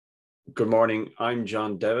Good morning. I'm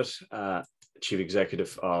John Devitt, Chief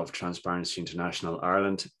Executive of Transparency International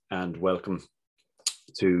Ireland, and welcome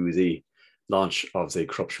to the launch of the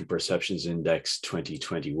Corruption Perceptions Index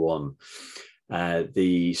 2021.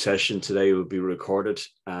 The session today will be recorded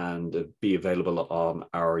and be available on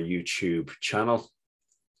our YouTube channel.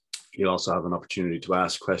 You'll also have an opportunity to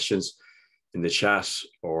ask questions in the chat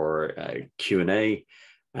or Q&A.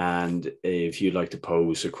 And if you'd like to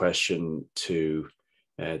pose a question to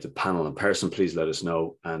the panel in person, please let us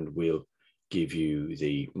know and we'll give you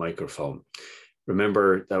the microphone.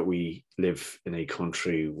 Remember that we live in a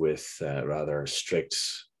country with rather strict,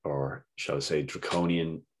 or shall I say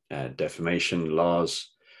draconian, defamation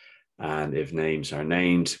laws. And if names are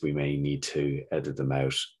named, we may need to edit them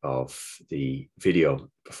out of the video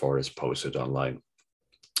before it's posted online.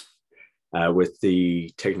 With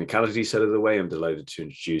the technicalities out of the way, I'm delighted to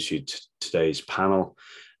introduce you to today's panel.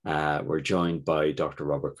 We're joined by Dr.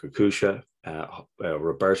 Roberto Kukutschka.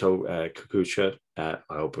 I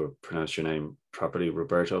hope I pronounced your name properly,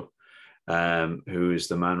 Roberto, who is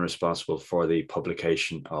the man responsible for the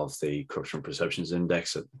publication of the Corruption Perceptions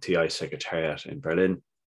Index at the TI Secretariat in Berlin.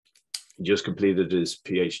 He just completed his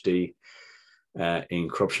PhD in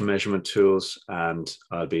corruption measurement tools, and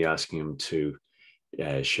I'll be asking him to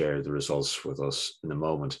share the results with us in a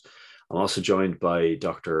moment. I'm also joined by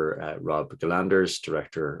Dr. Rob Gillanders,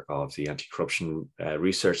 Director of the Anti-Corruption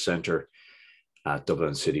Research Centre at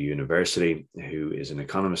Dublin City University, who is an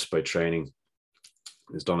economist by training,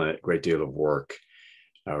 has done a great deal of work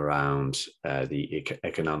around the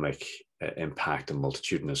economic impact and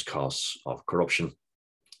multitudinous costs of corruption.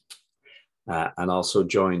 And also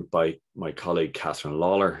joined by my colleague, Catherine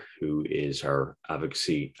Lawlor, who is our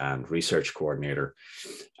Advocacy and Research Coordinator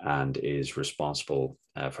and is responsible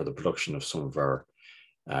for the production of some of our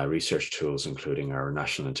research tools, including our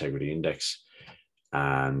National Integrity Index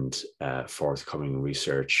and forthcoming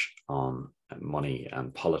research on money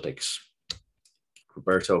and politics.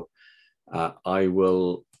 Roberto, I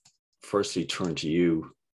will firstly turn to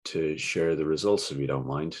you to share the results, if you don't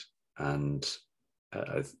mind. And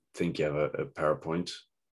I think you have a PowerPoint,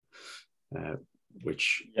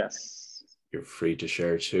 which yes, you're free to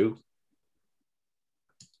share too.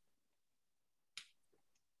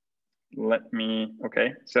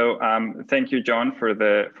 Okay. So thank you, John, for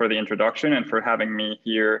the introduction and for having me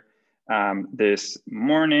here this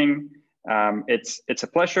morning. It's a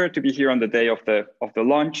pleasure to be here on the day of the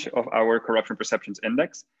launch of our Corruption Perceptions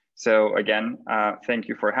Index. So again, thank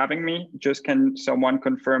you for having me. Just can someone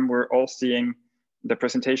confirm we're all seeing the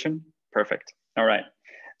presentation? Perfect. All right.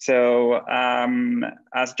 So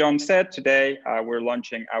as John said, today we're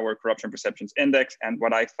launching our Corruption Perceptions Index. And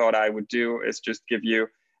what I thought I would do is just give you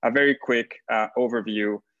a very quick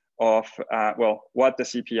overview of, well, what the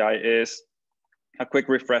CPI is, a quick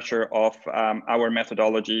refresher of our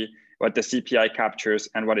methodology, what the CPI captures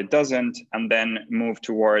and what it doesn't, and then move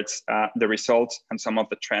towards the results and some of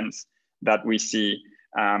the trends that we see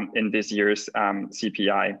in this year's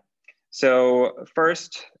CPI. So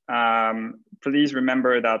first, please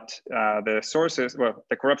remember that the sources, well,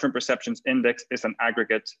 the Corruption Perceptions Index is an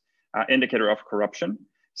aggregate indicator of corruption.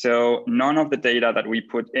 So none of the data that we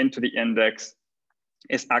put into the index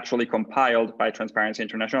is actually compiled by Transparency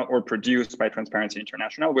International or produced by Transparency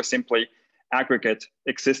International. We simply aggregate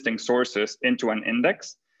existing sources into an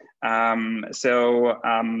index. Our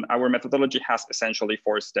methodology has essentially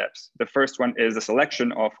 4 steps. The first one is the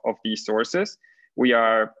selection of these sources. We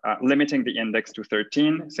are limiting the index to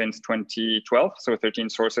 13 since 2012. So 13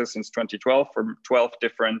 sources since 2012 from 12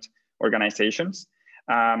 different organizations.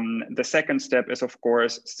 The second step is, of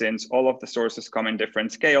course, since all of the sources come in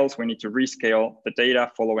different scales, we need to rescale the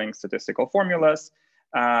data following statistical formulas.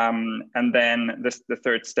 And then the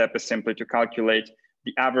third step is simply to calculate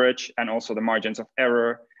the average and also the margins of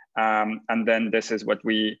error. And then this is what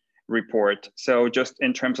we report. So just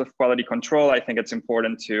in terms of quality control, I think it's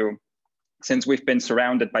important to, since we've been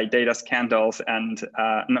surrounded by data scandals and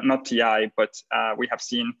not TI, but we have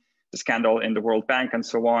seen the scandal in the World Bank and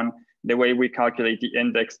so on. The way we calculate the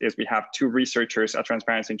index is we have 2 researchers at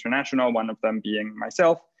Transparency International, one of them being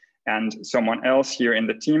myself and someone else here in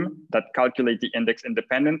the team that calculate the index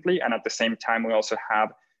independently. And at the same time, we also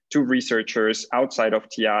have 2 researchers outside of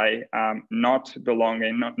TI, not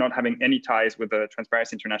having any ties with the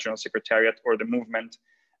Transparency International Secretariat or the movement,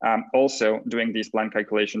 also doing these blind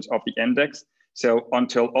calculations of the index. So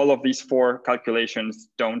until all of these 4 calculations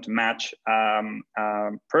don't match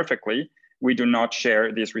perfectly, we do not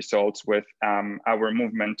share these results with our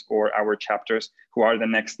movement or our chapters, who are the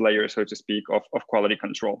next layer, so to speak, of quality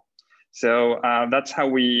control. So that's how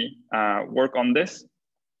we work on this.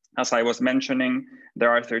 As I was mentioning, there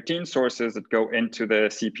are 13 sources that go into the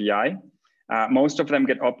CPI. Most of them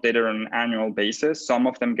get updated on an annual basis. Some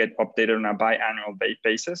of them get updated on a biannual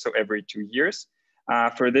basis, so every 2 years.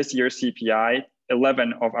 For this year's CPI,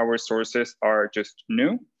 11 of our sources are just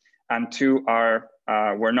new, and 2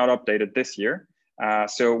 were not updated this year.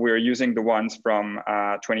 So we're using the ones from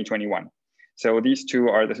 2021. So these 2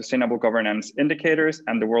 are the Sustainable Governance Indicators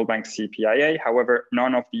and the World Bank CPIA. However,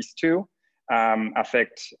 none of these 2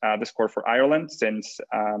 affect the score for Ireland, since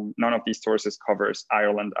none of these sources covers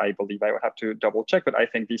Ireland. I believe I would have to double check, but I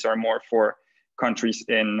think these are more for countries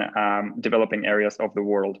in developing areas of the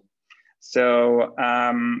world. So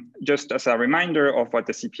just as a reminder of what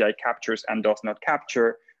the CPI captures and does not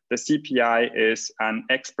capture, the CPI is an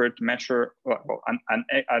expert measure,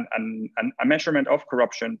 a measurement of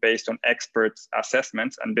corruption based on experts'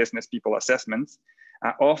 assessments and business people assessments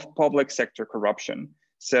of public sector corruption.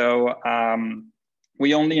 So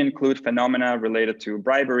we only include phenomena related to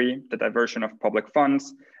bribery, the diversion of public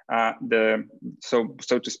funds,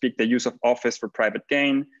 so to speak, the use of office for private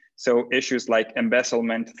gain. So issues like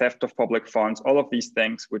embezzlement, theft of public funds, all of these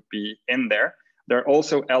things would be in there. There are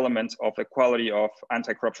also elements of the quality of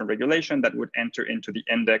anti-corruption regulation that would enter into the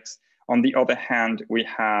index. On the other hand, we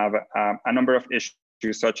have a number of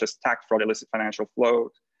issues such as tax fraud, illicit financial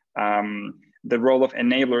flow, the role of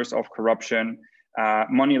enablers of corruption,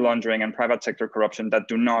 money laundering and private sector corruption that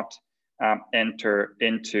do not enter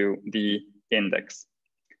into the index.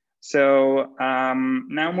 So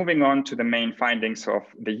now moving on to the main findings of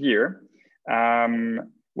the year.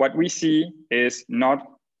 What we see is not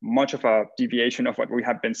much of a deviation of what we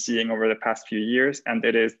have been seeing over the past few years, and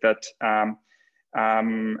it is that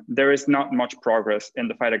there is not much progress in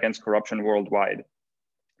the fight against corruption worldwide.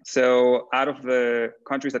 So out of the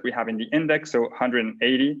countries that we have in the index, so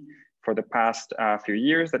 180 for the past few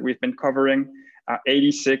years that we've been covering,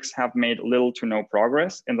 86 have made little to no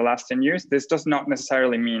progress in the last 10 years. This does not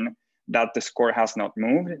necessarily mean that the score has not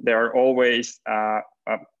moved. There are always a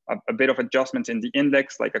bit of adjustments in the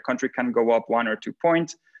index, like a country can go up 1 or 2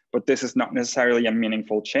 points, but this is not necessarily a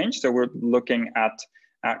meaningful change. So we're looking at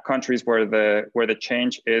countries where the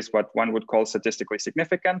change is what one would call statistically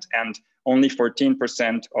significant, and only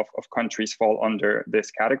 14% of countries fall under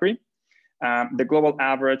this category. The global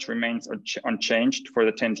average remains unchanged for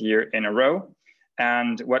the 10th year in a row.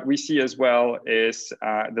 And what we see as well is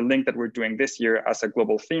the link that we're doing this year as a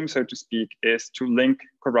global theme, so to speak, is to link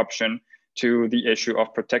corruption to the issue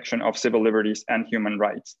of protection of civil liberties and human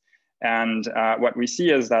rights. And what we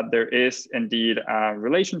see is that there is indeed a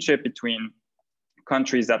relationship between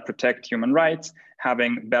countries that protect human rights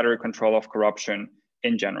having better control of corruption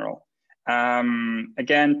in general.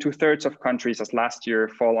 Again, 2/3 of countries as last year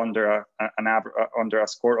fall under a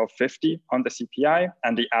score of 50 on the CPI,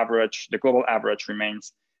 and the global average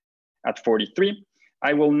remains at 43.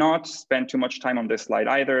 I will not spend too much time on this slide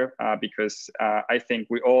either, because I think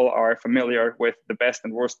we all are familiar with the best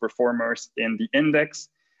and worst performers in the index.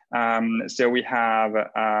 So we have,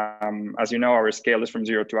 as you know, our scale is from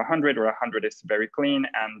 0 to 100, where 100 is very clean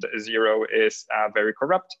and 0 is very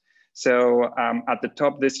corrupt. So at the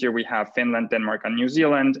top this year, we have Finland, Denmark, and New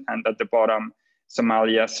Zealand, and at the bottom,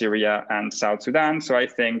 Somalia, Syria, and South Sudan. So I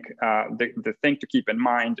think the thing to keep in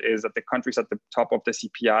mind is that the countries at the top of the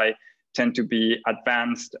CPI tend to be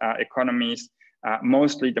advanced economies,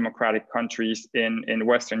 mostly democratic countries in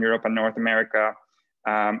Western Europe and North America.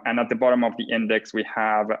 And at the bottom of the index, we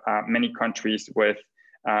have many countries with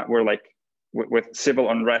civil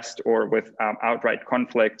unrest or with outright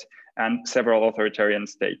conflict, and several authoritarian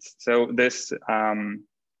states. So this,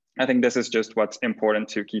 I think this is just what's important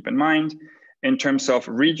to keep in mind. In terms of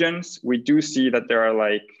regions, we do see that there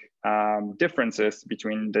are differences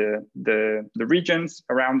between the regions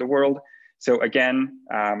around the world. So again,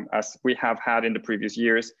 as we have had in the previous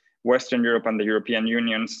years, Western Europe and the European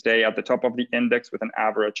Union stay at the top of the index with an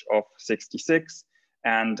average of 66.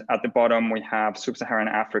 And at the bottom, we have Sub-Saharan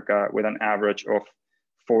Africa with an average of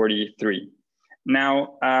 43.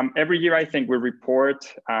 Now, every year, I think we report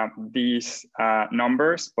these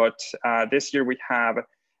numbers, but this year we have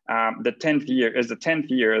the 10th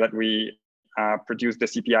year that we produce the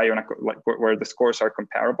CPI where the scores are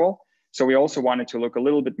comparable. So we also wanted to look a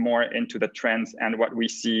little bit more into the trends and what we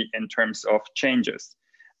see in terms of changes.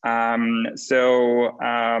 What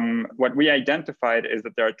we identified is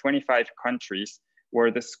that there are 25 countries where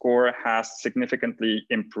the score has significantly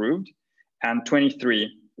improved, and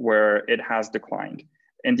 23 where it has declined.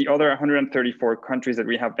 In the other 134 countries that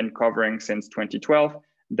we have been covering since 2012,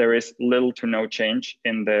 there is little to no change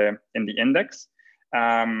in the index.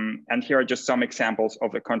 And here are just some examples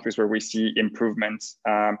of the countries where we see improvements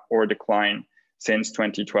or decline. since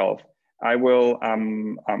 2012. I will,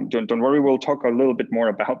 don't worry, we'll talk a little bit more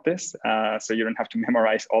about this, so you don't have to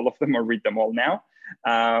memorize all of them or read them all now.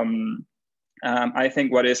 I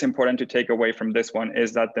think what is important to take away from this one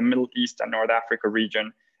is that the Middle East and North Africa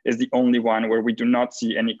region is the only one where we do not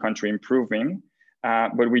see any country improving,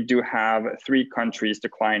 but we do have 3 countries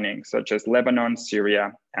declining, such as Lebanon,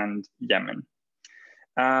 Syria, and Yemen.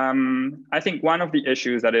 I think one of the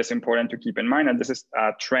issues that is important to keep in mind, and this is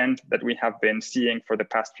a trend that we have been seeing for the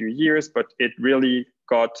past few years, but it really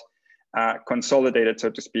got consolidated, so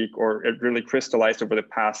to speak, or it really crystallized over the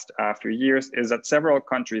past few years, is that several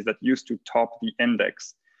countries that used to top the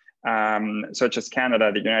index, such as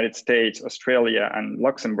Canada, the United States, Australia, and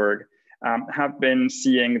Luxembourg, have been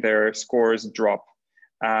seeing their scores drop.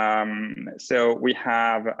 So we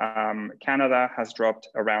have Canada has dropped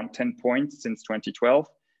around 10 points since 2012.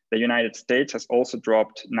 The United States has also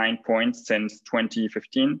dropped 9 points since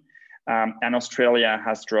 2015. And Australia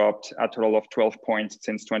has dropped a total of 12 points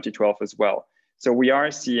since 2012 as well. So we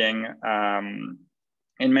are seeing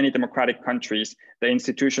in many democratic countries, the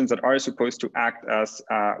institutions that are supposed to act as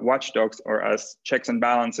watchdogs or as checks and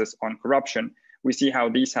balances on corruption, we see how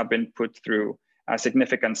these have been put through a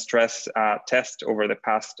significant stress test over the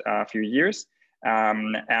past few years.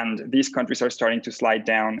 And these countries are starting to slide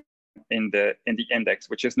down in the index,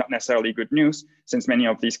 which is not necessarily good news, since many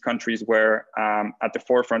of these countries were at the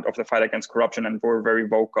forefront of the fight against corruption and were very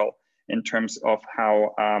vocal in terms of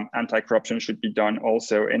how anti-corruption should be done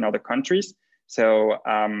also in other countries. So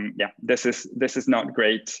yeah, this is not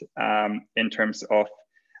great in terms of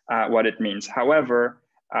what it means. However,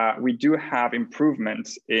 we do have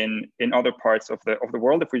improvements in other parts of the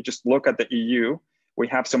world. If we just look at the EU, we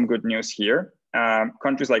have some good news here.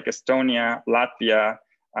 Countries like Estonia, Latvia,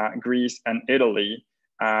 Greece, and Italy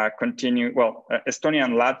continue. Well, Estonia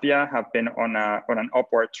and Latvia have been on an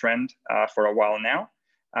upward trend for a while now,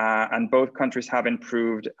 and both countries have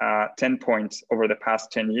improved 10 points over the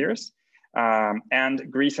past 10 years. And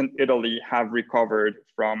Greece and Italy have recovered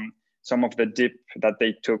from some of the dip that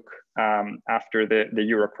they took after the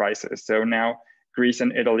euro crisis. So now Greece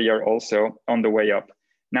and Italy are also on the way up.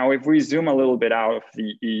 Now, if we zoom a little bit out of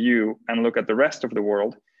the EU and look at the rest of the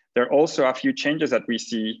world, there are also a few changes that we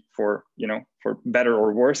see for better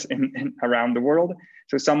or worse around the world.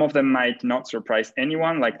 So some of them might not surprise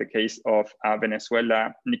anyone, like the case of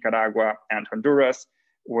Venezuela, Nicaragua, and Honduras,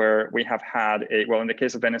 where we have had in the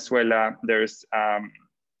case of Venezuela, there's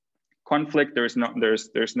conflict. There's not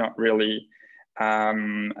really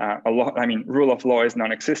a lot. I mean, rule of law is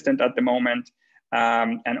non-existent at the moment.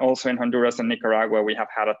 And also in Honduras and Nicaragua, we have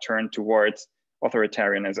had a turn towards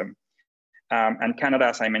authoritarianism. And Canada,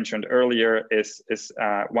 as I mentioned earlier, is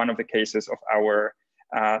one of the cases of our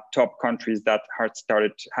top countries that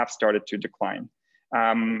have started to decline.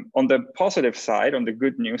 On the positive side, on the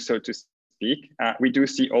good news, so to speak, we do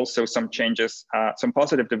see also some changes, some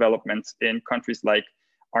positive developments in countries like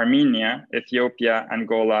Armenia, Ethiopia,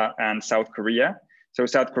 Angola, and South Korea. So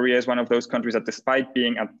South Korea is one of those countries that, despite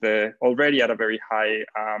being already at a very high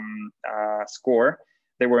score,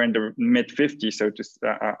 they were in the mid-50s, so just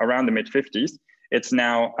around the mid-50s. It's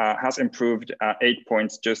now has improved 8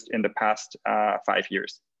 points just in the past 5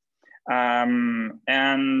 years.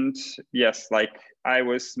 And yes, like I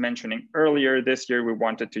was mentioning earlier, this year we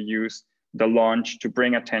wanted to use the launch to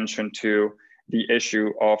bring attention to the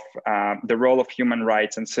issue of the role of human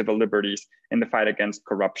rights and civil liberties in the fight against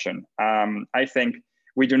corruption. I think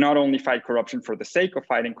we do not only fight corruption for the sake of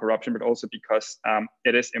fighting corruption, but also because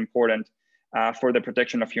it is important for the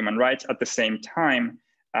protection of human rights. At the same time,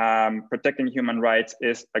 protecting human rights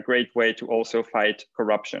is a great way to also fight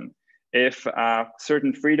corruption. If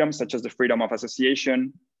certain freedoms, such as the freedom of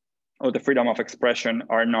association or the freedom of expression,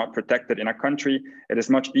 are not protected in a country, it is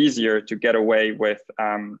much easier to get away with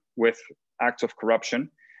acts of corruption.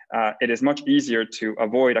 It is much easier to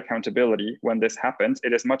avoid accountability when this happens.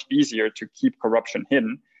 It is much easier to keep corruption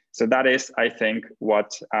hidden. So that is, I think,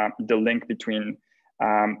 what the link between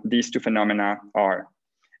these two phenomena are.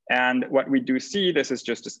 And what we do see, this is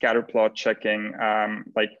just a scatter plot checking,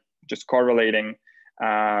 like just correlating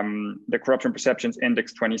the Corruption Perceptions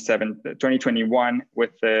Index 2021 with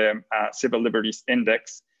the Civil Liberties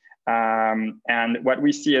Index. And what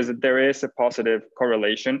we see is that there is a positive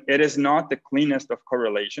correlation. It is not the cleanest of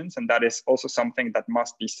correlations, and that is also something that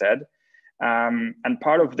must be said. And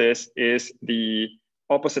part of this is the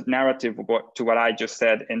opposite narrative to what I just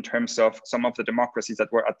said in terms of some of the democracies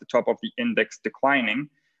that were at the top of the index declining.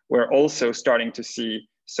 We're also starting to see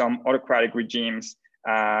some autocratic regimes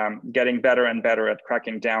getting better and better at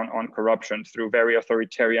cracking down on corruption through very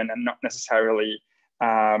authoritarian and not necessarily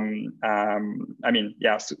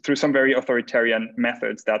through some very authoritarian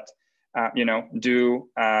methods that do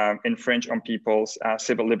infringe on people's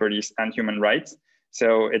civil liberties and human rights.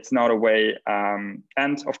 So it's not a way,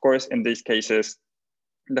 and of course, in these cases,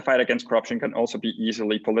 the fight against corruption can also be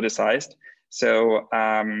easily politicized. So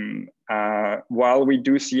while we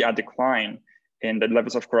do see a decline in the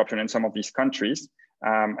levels of corruption in some of these countries,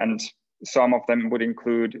 and some of them would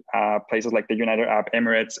include places like the United Arab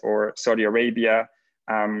Emirates or Saudi Arabia,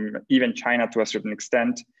 even China to a certain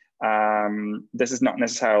extent, this is not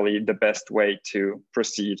necessarily the best way to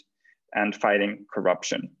proceed and fighting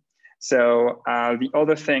corruption. So the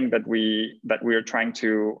other thing that we are trying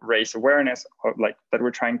to raise awareness of, that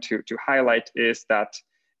we're trying to highlight, is that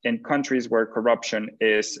in countries where corruption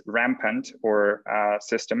is rampant or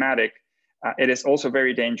systematic, it is also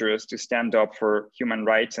very dangerous to stand up for human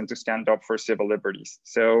rights and to stand up for civil liberties.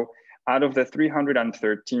 So out of the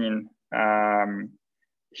 313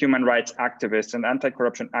 human rights activists and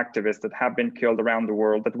anti-corruption activists that have been killed around the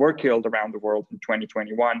world, that were killed around the world in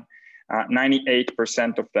 2021,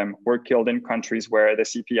 98% of them were killed in countries where the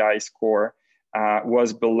CPI score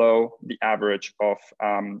was below the average of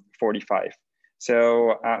 45.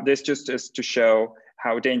 So this just is to show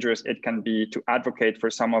how dangerous it can be to advocate for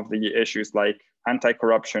some of the issues like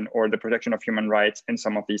anti-corruption or the protection of human rights in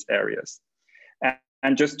some of these areas.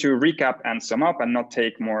 And just to recap and sum up and not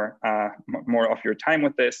take more of your time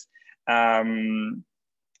with this, I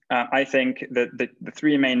think that the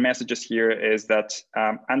three main messages here is that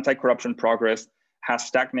anti-corruption progress has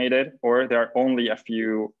stagnated, or there are only a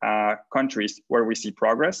few countries where we see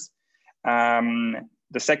progress.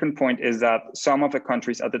 The second point is that some of the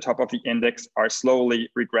countries at the top of the index are slowly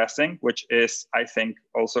regressing, which is, I think,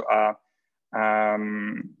 also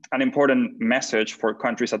an important message for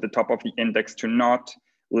countries at the top of the index to not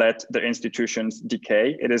let their institutions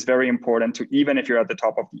decay. It is very important to, even if you're at the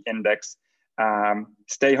top of the index,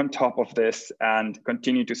 stay on top of this and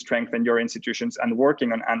continue to strengthen your institutions and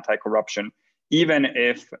working on anti-corruption. Even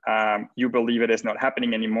if you believe it is not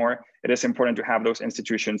happening anymore, it is important to have those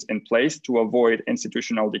institutions in place to avoid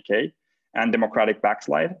institutional decay and democratic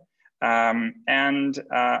backslide.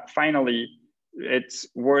 Finally, it's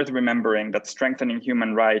worth remembering that strengthening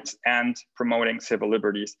human rights and promoting civil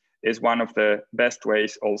liberties is one of the best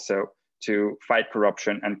ways also to fight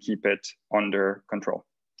corruption and keep it under control.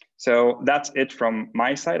 So that's it from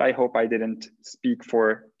my side. I hope I didn't speak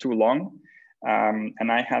for too long.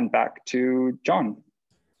 And I hand back to John.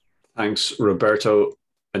 Thanks, Roberto.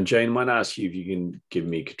 And Jane, I might ask you if you can give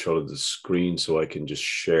me control of the screen so I can just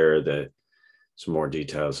share some more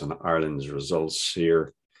details on Ireland's results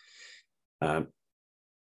here. I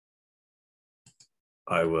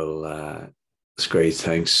will, it's great,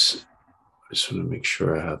 thanks. I just want to make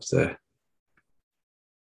sure I have the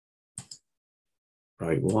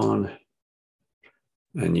right one.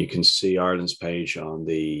 And you can see Ireland's page on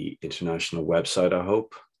the international website, I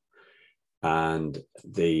hope. And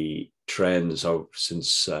the trends of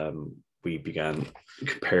since we began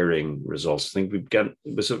comparing results. I think we began,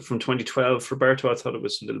 was it from 2012, Roberto? I thought it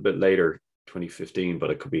was a little bit later, 2015, but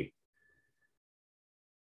it could be.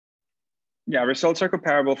 Yeah, results are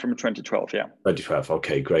comparable from 2012, yeah. 2012,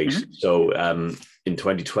 okay, great. Mm-hmm. So in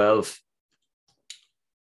 2012,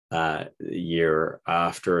 the year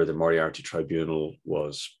after the Moriarty Tribunal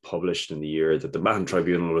was published, in the year that the Mahon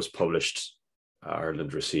Tribunal was published,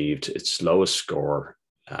 Ireland received its lowest score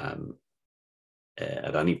at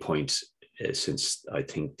any point since I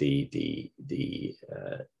think the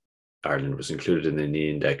Ireland was included in the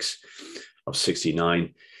index of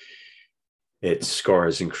 69. Its score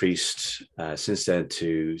has increased since then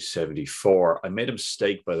to 74. I made a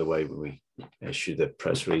mistake, by the way, when we issued the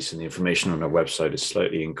press release, and the information on our website is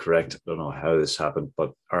slightly incorrect. I don't know how this happened,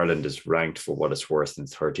 but Ireland is ranked, for what it's worth, in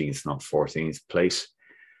 13th, not 14th place.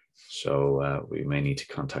 So we may need to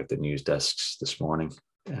contact the news desks this morning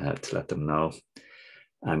to let them know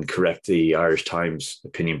and correct the Irish Times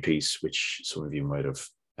opinion piece, which some of you might have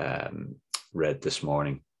read this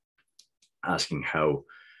morning, asking how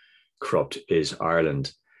corrupt is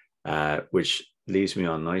Ireland, which leads me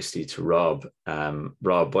on nicely to Rob.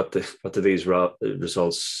 Rob, what do these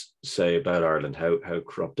results say about Ireland? How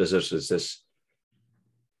corrupt is it? Is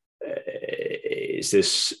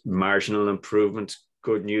this marginal improvement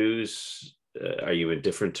good news? Are you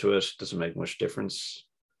indifferent to it? Does it make much difference?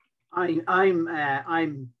 I'm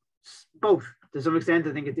both. To some extent,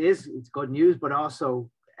 I think it's good news, but also,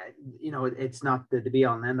 it's not the be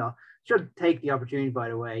all and end all. Should take the opportunity, by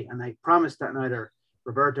the way, and I promise that neither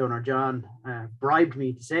Roberto nor John bribed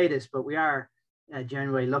me to say this, but we are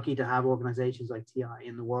genuinely lucky to have organizations like TI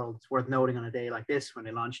in the world. It's worth noting on a day like this when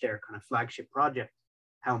they launch their kind of flagship project.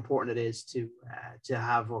 how important it is to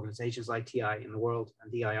have organizations like TI in the world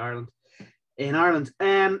and DI Ireland in Ireland.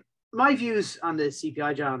 My views on the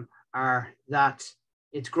CPI, John, are that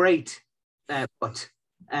it's great, and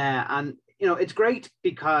it's great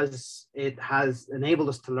because it has enabled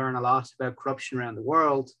us to learn a lot about corruption around the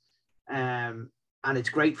world, and it's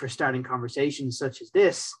great for starting conversations such as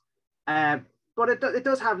this. But it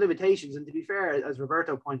does have limitations, and to be fair, as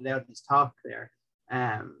Roberto pointed out in his talk there,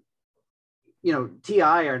 TI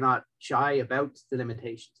are not shy about the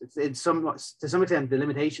limitations. It's somewhat, to some extent, the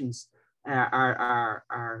limitations are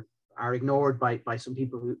ignored by some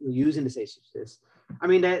people who use indices such as this. I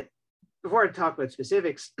mean, before I talk about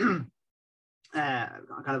specifics, kind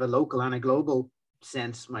of a local and a global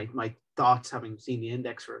sense, my thoughts, having seen the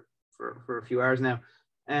index for a few hours now,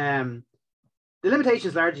 the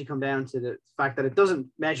limitations largely come down to the fact that it doesn't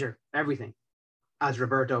measure everything, as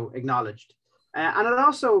Roberto acknowledged, and it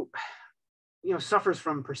also, suffers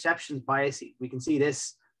from perceptions biases. We can see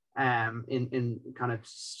this in kind of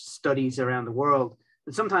studies around the world.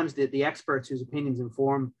 And sometimes the experts whose opinions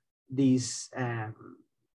inform these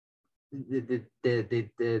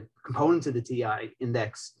the components of the TI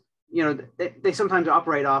index, they sometimes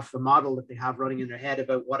operate off a model that they have running in their head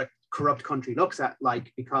about what a corrupt country looks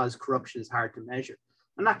like, because corruption is hard to measure,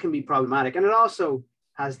 and that can be problematic. And it also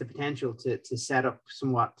has the potential to set up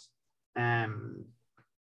somewhat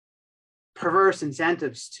perverse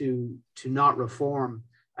incentives to not reform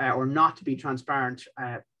or not to be transparent,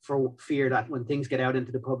 for fear that when things get out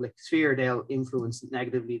into the public sphere, they'll influence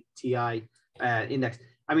negatively the TI index.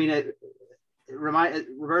 I mean,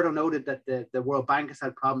 Roberto noted that the World Bank has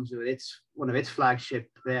had problems with one of its flagship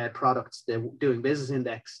products, the Doing Business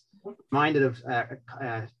Index. Reminded of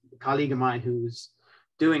a colleague of mine who's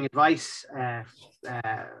doing advice on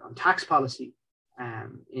tax policy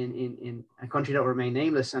in a country that will remain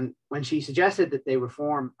nameless. And when she suggested that they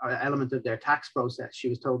reform an element of their tax process, she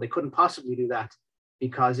was told they couldn't possibly do that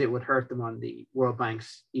because it would hurt them on the World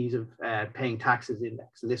Bank's ease of paying taxes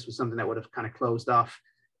index. And this was something that would have kind of closed off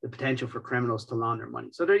the potential for criminals to launder money.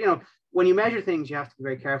 So there, when you measure things, you have to be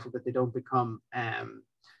very careful that they don't become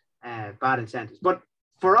bad incentives. But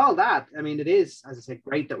for all that, I mean, it is, as I said,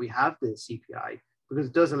 great that we have the CPI, because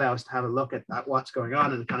it does allow us to have a look at what's going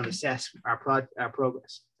on and kind of assess our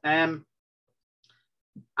progress. And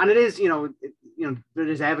it is, there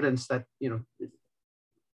is evidence that,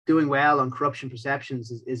 doing well on corruption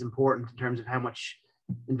perceptions is important in terms of how much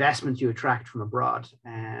investment you attract from abroad.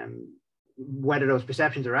 Whether those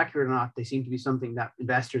perceptions are accurate or not, they seem to be something that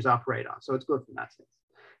investors operate on. So it's good from that sense.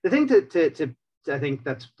 The thing to I think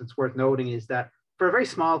that's worth noting is that for a very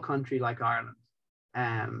small country like Ireland,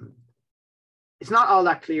 it's not all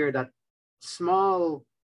that clear that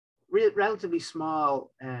relatively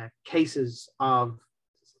small cases of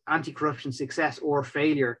anti-corruption success or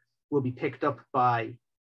failure will be picked up by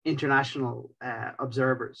international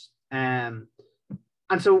observers. And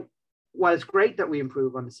so while it's great that we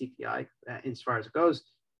improve on the CPI as far as it goes,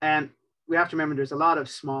 we have to remember there's a lot of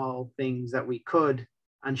small things that we could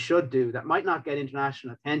and should do that might not get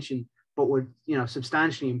international attention, but would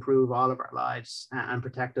substantially improve all of our lives and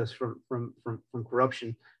protect us from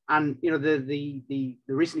corruption. And the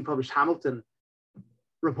recently published Hamilton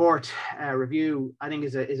report review, I think,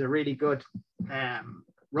 is a really good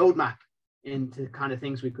roadmap into kind of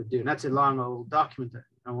things we could do. And that's a long old document.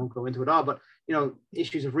 I won't go into it all, but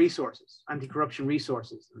issues of resources, anti-corruption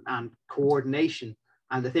resources, and coordination.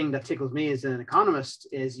 And the thing that tickles me as an economist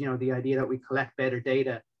is the idea that we collect better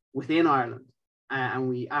data within Ireland, and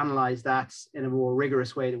we analyze that in a more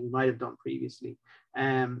rigorous way than we might have done previously.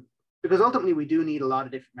 Because ultimately we do need a lot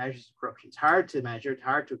of different measures of corruption. It's hard to measure, it's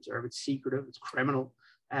hard to observe, it's secretive, it's criminal.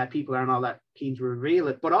 People aren't all that keen to reveal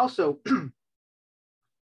it, but also,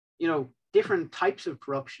 different types of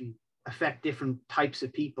corruption affect different types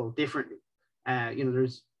of people differently.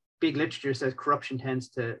 There's big literature that says corruption tends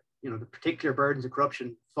to, the particular burdens of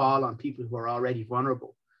corruption fall on people who are already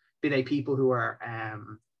vulnerable, be they people who are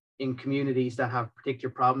in communities that have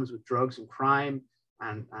particular problems with drugs and crime,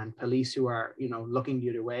 and police who are, looking the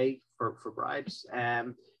other way for bribes,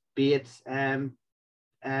 be it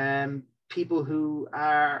people who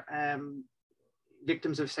are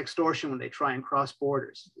victims of sextortion when they try and cross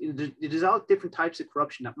borders. There's all different types of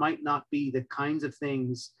corruption that might not be the kinds of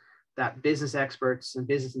things that business experts and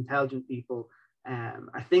business intelligent people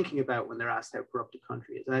are thinking about when they're asked how corrupt a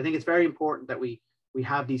country is. And I think it's very important that we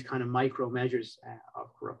have these kind of micro measures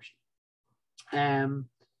of corruption. And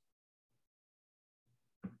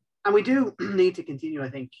we do need to continue, I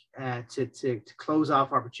think, to close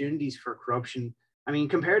off opportunities for corruption. I mean,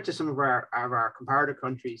 compared to some of our comparator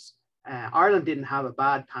countries, Ireland didn't have a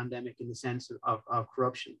bad pandemic in the sense of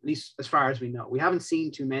corruption, at least as far as we know. We haven't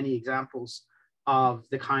seen too many examples of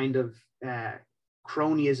the kind of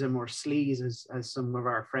cronyism or sleaze, as some of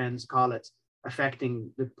our friends call it,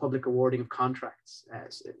 affecting the public awarding of contracts.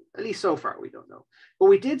 At least so far, we don't know. But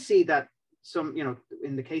we did see that some,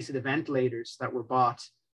 in the case of the ventilators that were bought,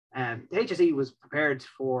 the HSE was prepared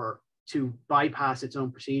to bypass its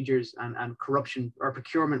own procedures and corruption or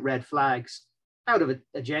procurement red flags out of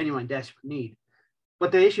a genuine desperate need.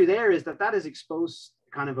 But the issue there is that has exposed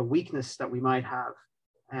kind of a weakness that we might have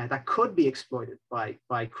that could be exploited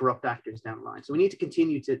by corrupt actors down the line. So we need to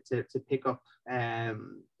continue to pick up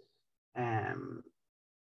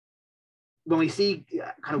when we see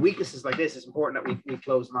kind of weaknesses like this. It's important that we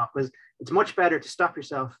close them off, because it's much better to stop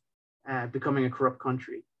yourself becoming a corrupt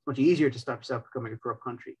country. It's much easier to stop yourself becoming a corrupt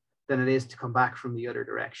country than it is to come back from the other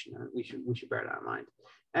direction. And we should bear that in mind.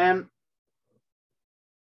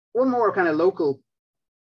 One more kind of local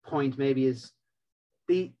point maybe is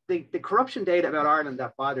the corruption data about Ireland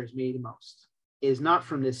that bothers me the most is not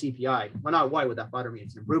from the CPI. Well, not why would that bother me?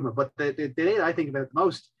 It's an improvement. But the data I think about the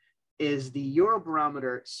most is the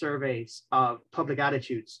Eurobarometer surveys of public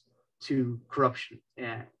attitudes to corruption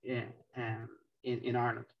in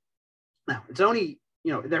Ireland. Now, it's only,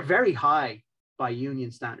 they're very high by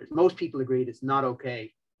union standards. Most people agreed it's not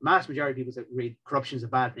okay. The vast majority of people agreed corruption is a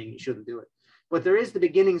bad thing, you shouldn't do it. But there is the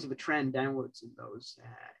beginnings of a trend downwards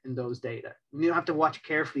in those data. You have to watch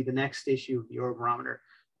carefully the next issue of the Eurobarometer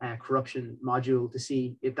corruption module to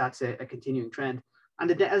see if that's a continuing trend. And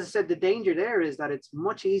as I said, the danger there is that it's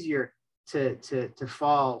much easier to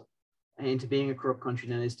fall into being a corrupt country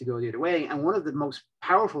than it is to go the other way. And one of the most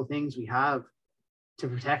powerful things we have to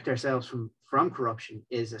protect ourselves from corruption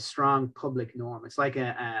is a strong public norm. It's like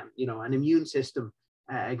an immune system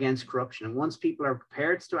against corruption. And once people are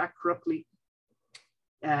prepared to act corruptly,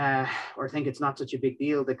 or think it's not such a big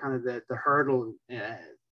deal, the hurdle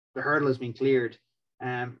has been cleared.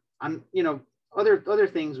 And other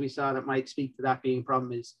things we saw that might speak to that being a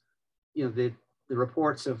problem is, the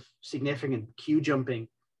reports of significant queue jumping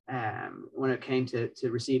when it came to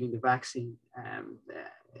receiving the vaccine,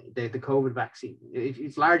 the COVID vaccine.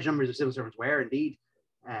 If large numbers of civil servants were indeed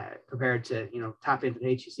prepared to tap into the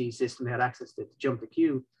HSE system, they had access to jump the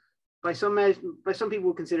queue. By some people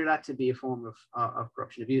would consider that to be a form of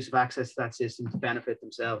corruption, abuse of access to that system to benefit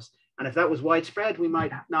themselves. And if that was widespread, we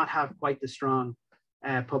might not have quite the strong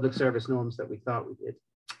public service norms that we thought we did.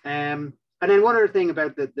 And then one other thing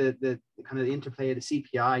about the kind of the interplay of the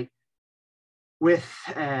CPI with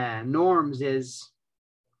norms is,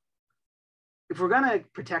 if we're going to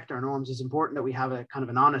protect our norms, it's important that we have a kind of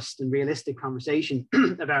an honest and realistic conversation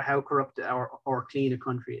about how corrupt or clean a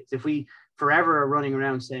country is. If we forever are running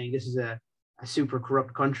around saying this is a super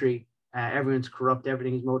corrupt country, everyone's corrupt,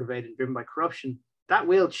 everything is motivated and driven by corruption, that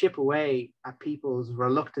will chip away at people's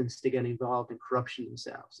reluctance to get involved in corruption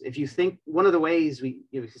themselves. If you think, one of the ways we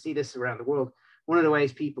see this around the world, one of the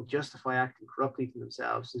ways people justify acting corruptly to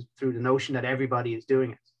themselves is through the notion that everybody is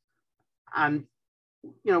doing it. And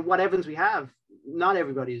what evidence we have, not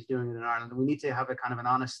everybody is doing it in Ireland. And we need to have a kind of an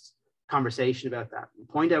honest conversation about that.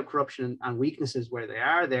 Point out corruption and weaknesses where they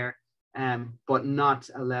are there, but not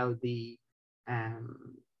allow the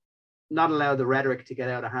rhetoric to get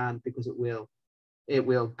out of hand, because it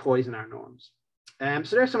will poison our norms.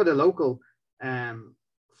 So there's some of the local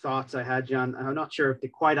thoughts I had, John. I'm not sure if they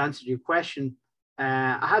quite answered your question.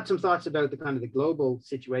 I had some thoughts about the kind of the global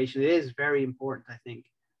situation. It is very important, I think,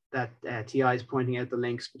 that TI is pointing out the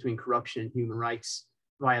links between corruption and human rights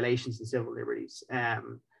violations and civil liberties.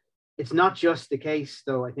 It's not just the case,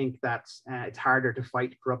 though, I think that it's harder to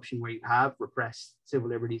fight corruption where you have repressed civil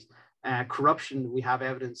liberties. Corruption, we have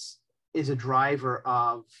evidence, is a driver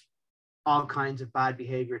of all kinds of bad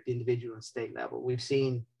behavior at the individual and state level. We've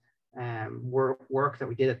seen work that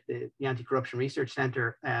we did at the Anti-Corruption Research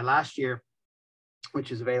Centre last year,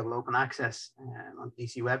 which is available open access on the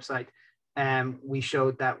DCU website. We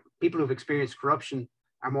showed that people who've experienced corruption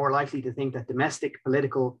are more likely to think that domestic,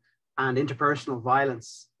 political, and interpersonal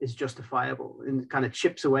violence is justifiable, and kind of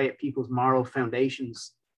chips away at people's moral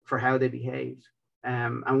foundations for how they behave.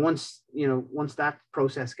 And once that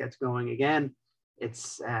process gets going again,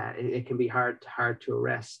 it can be hard to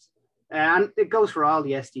arrest. And it goes for all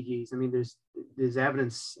the SDGs. I mean, there's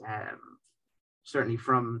evidence certainly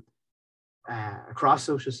from across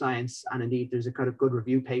social science, and indeed there's a kind of good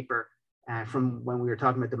review paper from when we were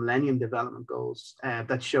talking about the Millennium Development Goals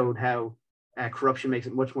that showed how corruption makes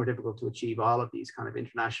it much more difficult to achieve all of these kind of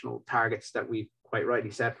international targets that we've quite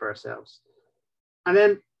rightly set for ourselves. And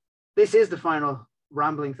then this is the final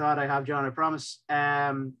rambling thought I have, John, I promise.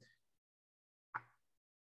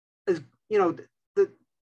 as you know, the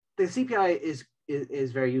CPI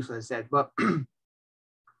is very useful, as I said, but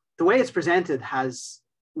the way it's presented has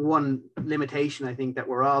one limitation, I think, that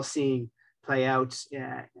we're all seeing play out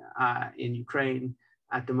in Ukraine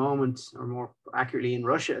at the moment, or more accurately in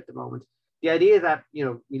Russia at the moment. The idea that, you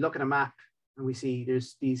know, we look at a map and we see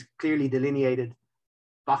there's these clearly delineated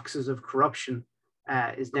boxes of corruption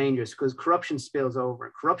is dangerous, because corruption spills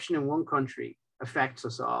over. Corruption in one country affects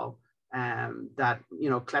us all. That, you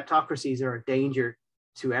know, kleptocracies are a danger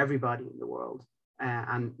to everybody in the world.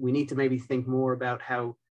 And we need to maybe think more about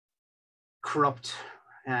how corrupt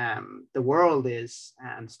the world is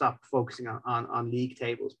and stop focusing on league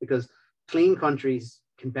tables, because clean countries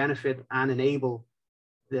can benefit and enable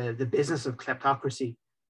the business of kleptocracy.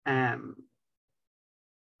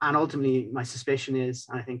 And ultimately, my suspicion is,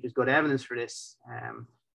 and I think there's good evidence for this,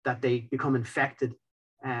 that they become infected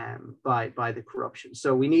by the corruption.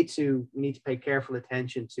 So we need to pay careful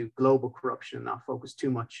attention to global corruption and not focus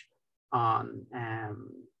too much on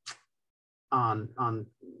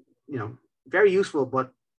you know, very useful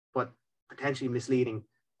but potentially misleading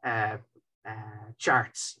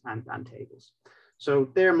charts and tables. So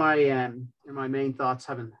they're my main thoughts,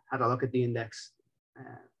 having had a look at the index.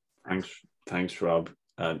 Thanks, Rob.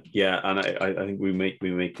 Yeah, and I think we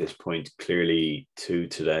make this point clearly too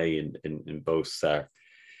today in both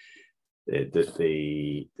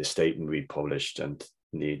the statement we published and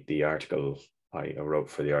the article I wrote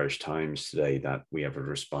for the Irish Times today, that we have a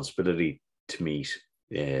responsibility to meet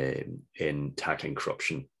in tackling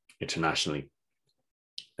corruption internationally,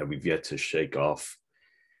 that we've yet to shake off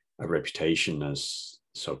a reputation as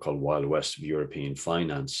so-called Wild West of European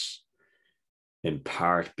finance, in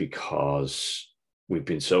part because we've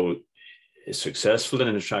been so successful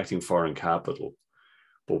in attracting foreign capital,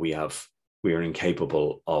 but we are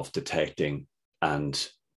incapable of detecting and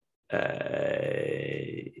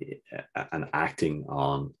acting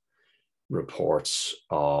on reports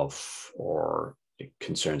of or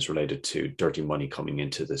concerns related to dirty money coming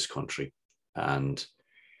into this country. And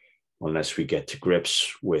unless we get to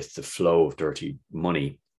grips with the flow of dirty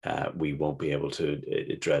money, we won't be able to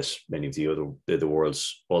address many of the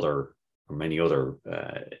world's many other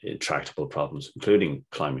intractable problems, including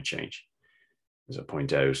climate change. As I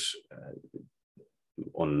point out,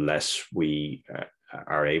 unless we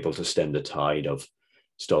are able to stem the tide of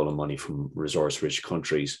stolen money from resource-rich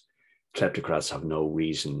countries, kleptocrats have no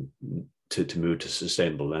reason to move to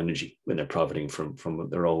sustainable energy when they're profiting from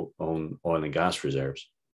their own oil and gas reserves,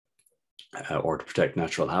 or to protect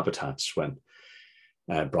natural habitats when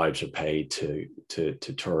bribes are paid to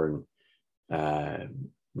turn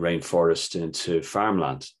rainforest into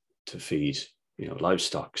farmland to feed, you know,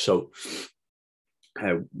 livestock. So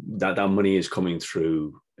that money is coming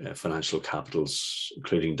through financial capitals,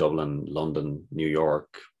 including Dublin, London, New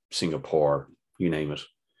York, Singapore, you name it.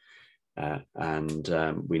 And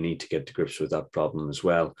we need to get to grips with that problem as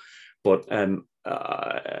well. But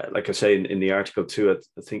like I say in the article too,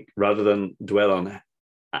 I think rather than dwell on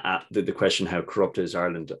the question how corrupt is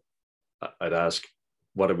Ireland, I'd ask,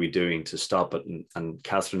 what are we doing to stop it? And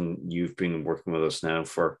Catherine, you've been working with us now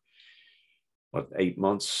for 8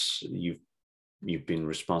 months. You've been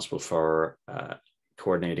responsible for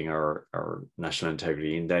coordinating our National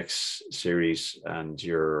Integrity Index series, and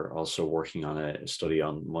you're also working on a study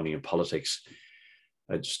on money and politics.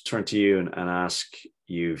 I just turn to you and ask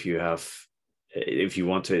you if you have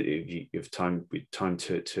time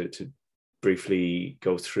to briefly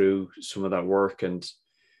go through some of that work, and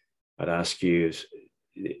I'd ask you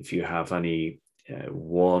if you have any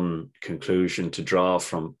one conclusion to draw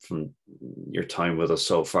from your time with us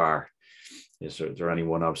so far. Is there any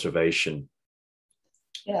one observation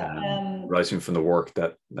rising from the work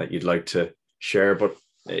that you'd like to share? But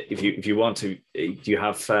if you want to, do you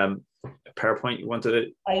have a PowerPoint you wanted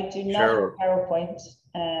to I do not have a PowerPoint,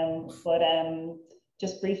 but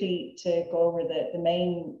just briefly to go over the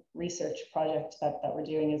main research project that we're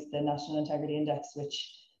doing is the National Integrity Index, which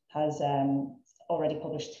has already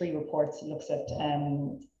published 3 reports. It looks at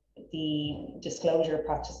the disclosure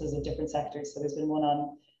practices of different sectors. So there's been one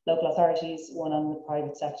on local authorities, one on the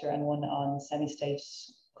private sector, and one on semi-state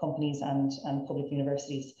companies and public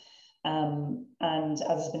universities. And as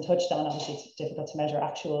has been touched on, obviously it's difficult to measure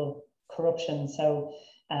actual corruption. So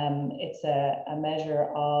it's a measure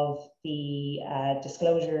of the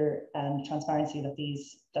disclosure and transparency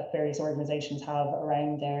that various organizations have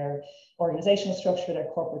around their organizational structure, their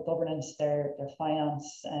corporate governance, their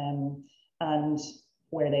finance, and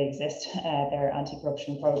where they exist, their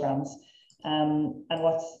anti-corruption programs. And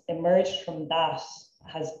what's emerged from that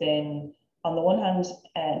has been, on the one hand,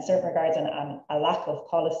 in certain regards, a lack of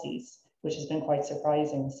policies which has been quite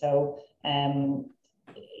surprising. So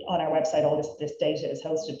on our website, all this data is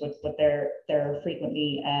hosted, but there are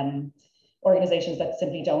frequently organizations that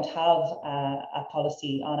simply don't have a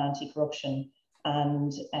policy on anti-corruption.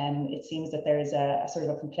 And it seems that there is a sort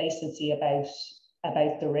of a complacency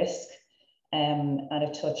about the risk and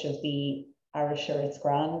a touch of the "are sure it's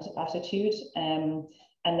grand" attitude. And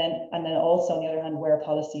then also on the other hand, where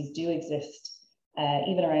policies do exist,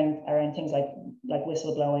 even around things like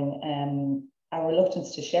whistleblowing, our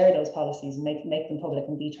reluctance to share those policies, make them public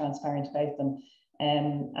and be transparent about them.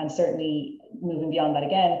 And certainly moving beyond that,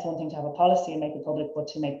 again, it's one thing to have a policy and make it public, but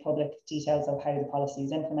to make public details of how the policy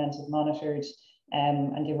is implemented, monitored,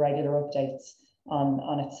 and give regular updates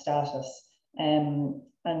on its status.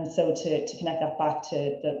 And so to connect that back to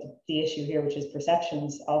the issue here, which is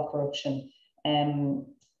perceptions of corruption,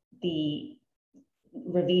 the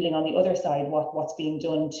revealing on the other side what's being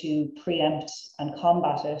done to preempt and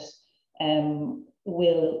combat it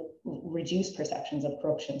will reduce perceptions of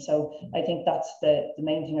corruption. So I think that's the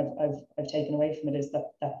main thing I've taken away from it, is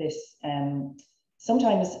that this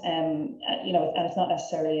sometimes you know, and it's not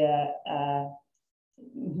necessarily a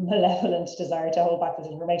malevolent desire to hold back this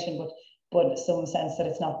information, but some sense that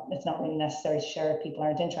it's not really necessary to share it. People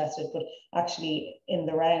aren't interested, but actually in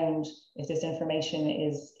the round, if this information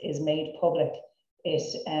is made public,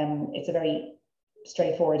 it's a very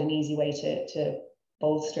straightforward and easy way to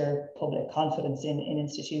bolster public confidence in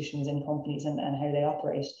institutions, in companies, and how they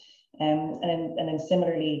operate. And then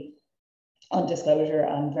similarly, on disclosure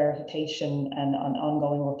and verification and on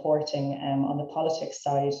ongoing reporting, on the politics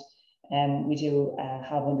side, we do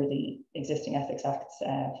have, under the existing Ethics Acts,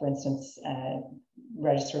 for instance,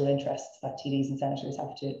 register of interests that TDs and senators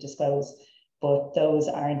have to disclose, but those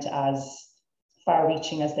aren't as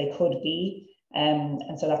far-reaching as they could be.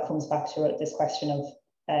 And so that comes back to this question of,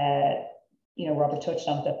 you know, Robert touched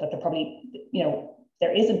on that there probably, you know,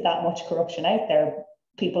 there isn't that much corruption out there.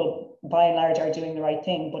 People, by and large, are doing the right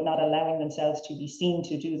thing, but not allowing themselves to be seen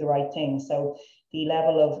to do the right thing. So the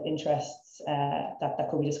level of interests that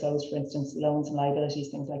could be disclosed, for instance, loans and liabilities,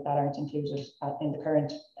 things like that, aren't included in the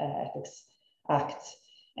current Ethics Act.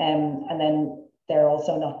 And then they're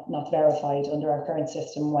also not verified under our current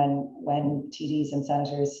system when TDs and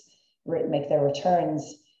senators make their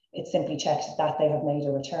returns. It's simply checked that they have made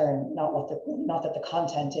a return, not that the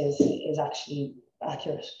content is actually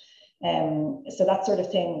accurate. So that sort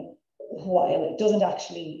of thing, while it doesn't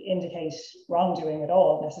actually indicate wrongdoing at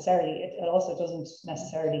all necessarily, it also doesn't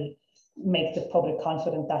necessarily make the public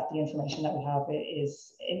confident that the information that we have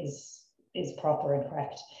is proper and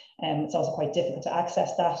correct. It's also quite difficult to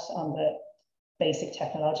access that on the basic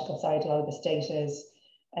technological side. A lot of this data is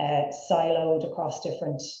siloed across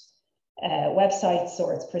different websites,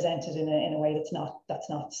 or it's presented in a way that's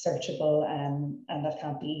not searchable, and that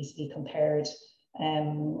can't be easily compared.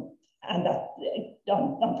 And that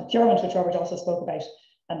on procurement, which Robert also spoke about,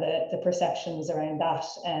 and the perceptions around that,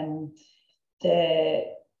 the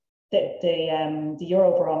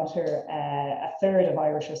Eurobarometer, a third of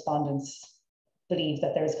Irish respondents believe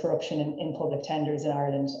that there is corruption in public tenders in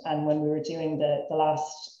Ireland. And when we were doing the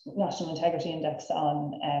last National Integrity Index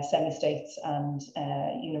on semi-states and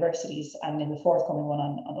universities, and in the forthcoming one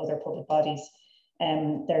on other public bodies,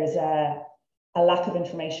 there's a lack of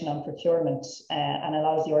information on procurement, and a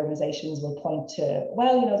lot of the organisations will point to,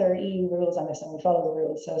 well, you know, there are EU rules on this and we follow the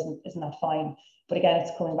rules, so isn't that fine? But again,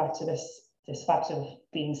 it's coming back to this fact of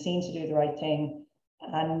being seen to do the right thing,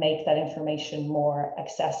 and make that information more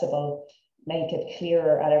accessible, make it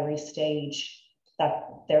clearer at every stage that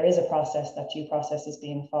there is a process, that due process is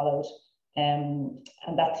being followed. And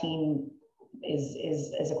that theme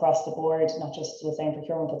is across the board, not just within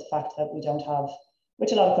procurement, but the fact that we don't have,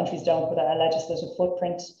 which a lot of countries don't, but a legislative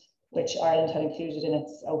footprint, which Ireland had included in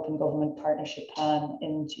its Open Government Partnership Plan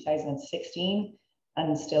in 2016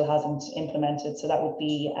 and still hasn't implemented. So that would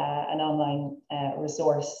be an online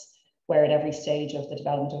resource where at every stage of the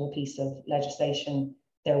development of a piece of legislation,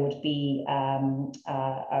 there would be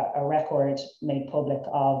a record made public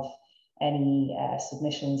of any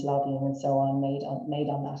submissions, lobbying, and so on made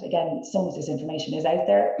on that. Again, some of this information is out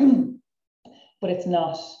there, but it's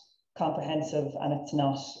not comprehensive, and it's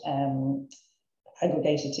not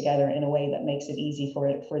aggregated together in a way that makes it easy for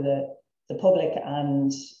the public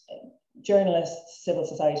and journalists, civil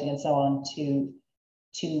society, and so on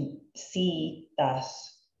to see that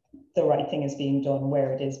the right thing is being done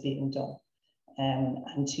where it is being done,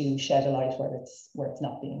 and to shed a light where it's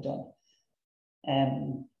not being done.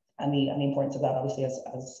 And the importance of that, obviously,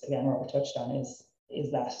 as again Robert touched on,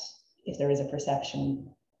 is that if there is a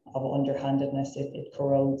perception of underhandedness, it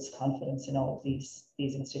corrodes confidence in all of these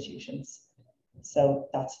institutions. So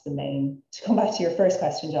that's the main, to come back to your first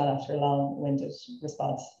question, John, after a long-winded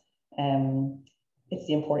response, it's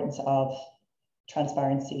the importance of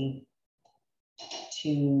transparency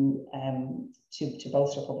to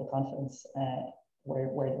bolster public confidence where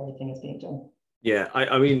the right thing is being done. Yeah,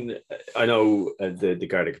 I mean, I know the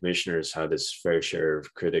Garda Commissioner had his fair share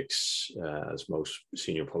of critics, as most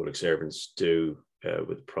senior public servants do,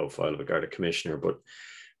 with the profile of a Garda Commissioner. But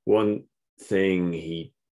one thing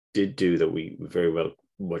he did do that we very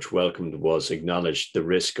much welcomed was acknowledge the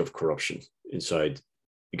risk of corruption inside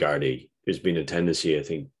the Gardaí. There's been a tendency, I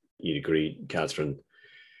think you'd agree, Catherine,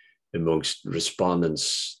 amongst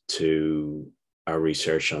respondents to our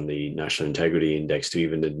research on the National Integrity Index to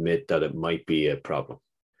even admit that it might be a problem.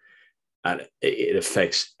 And it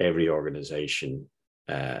affects every organization,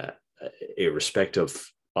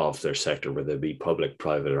 irrespective of their sector, whether it be public,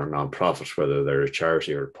 private, or non-profit, whether they're a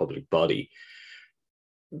charity or a public body.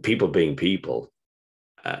 People being people,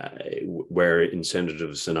 where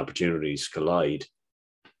incentives and opportunities collide,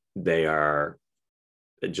 they are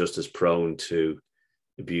just as prone to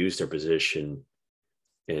abuse their position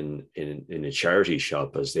in a charity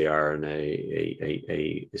shop as they are in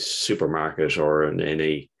a supermarket or in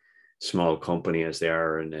a small company as they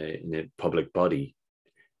are in a public body.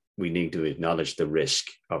 We need to acknowledge the risk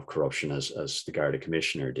of corruption as the Garda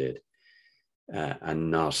Commissioner did,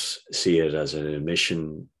 and not see it as an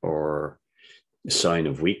admission or a sign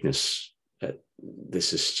of weakness.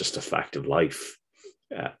 This is just a fact of life.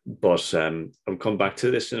 But I'll come back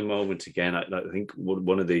to this in a moment again. I think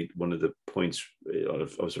one of the points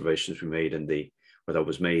of observations we made that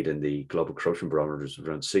was made in the Global Corruption Barometer is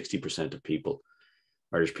around 60% of people,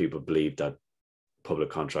 Irish people, believe that public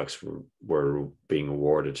contracts were being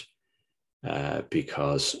awarded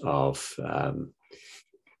because of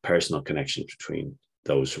personal connections between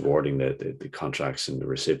those awarding the contracts and the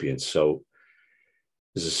recipients. So,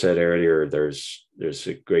 as I said earlier, there's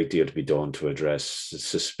a great deal to be done to address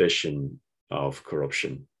suspicion of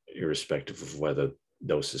corruption, irrespective of whether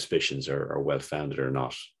those suspicions are well-founded or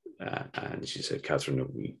not. And as you said,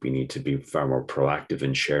 Catherine, we need to be far more proactive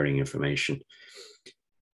in sharing information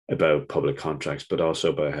about public contracts, but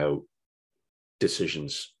also about how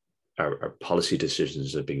decisions, our policy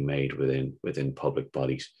decisions, are being made within public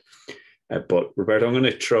bodies. But Roberto, I'm going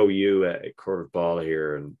to throw you a curveball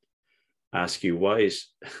here and ask you why is,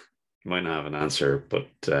 you might not have an answer, but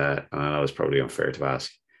I know it's probably unfair to ask,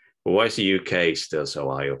 but why is the UK still so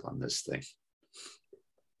high up on this thing?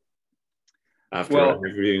 After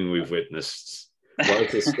everything we've witnessed, why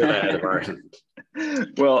is it still ahead of Ireland?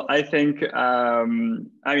 Well, I think,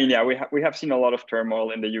 we have seen a lot of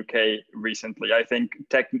turmoil in the UK recently. I think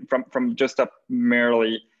from just a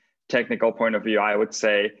merely technical point of view, I would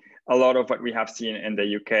say a lot of what we have seen in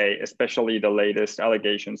the UK, especially the latest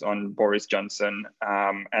allegations on Boris Johnson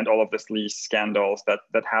and all of the sleaze scandals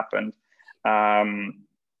that happened,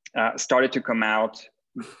 started to come out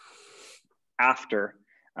after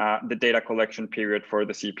the data collection period for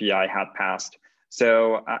the CPI had passed.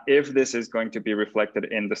 So if this is going to be reflected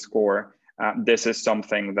in the score, this is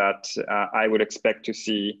something that I would expect to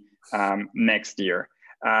see next year.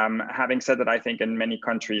 Having said that, I think in many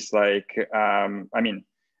countries I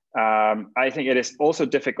think it is also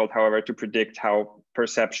difficult, however, to predict how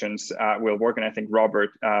perceptions will work. And I think Robert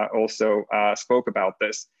also spoke about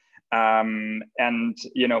this. And,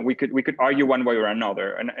 we could argue one way or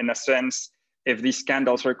another. And in a sense, if these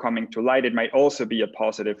scandals are coming to light, it might also be a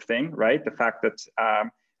positive thing, right? The fact that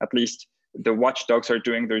at least the watchdogs are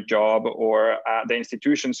doing their job, or the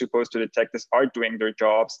institutions supposed to detect this are doing their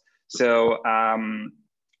jobs. So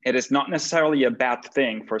it is not necessarily a bad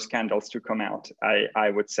thing for scandals to come out,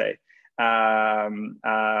 I would say. I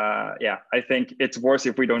think it's worse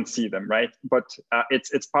if we don't see them, right? But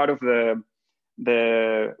it's part of the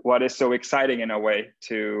what is so exciting in a way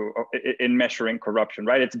in measuring corruption,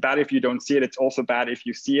 right? It's bad if you don't see it. It's also bad if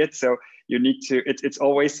you see it. So you need to. It's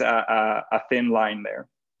always a thin line there.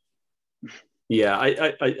 Yeah,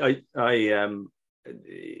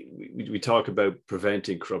 we talk about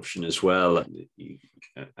preventing corruption as well,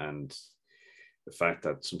 and the fact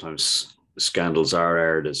that sometimes scandals are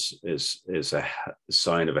aired is a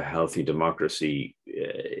sign of a healthy democracy.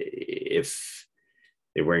 If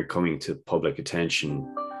they weren't coming to public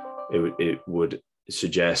attention, it would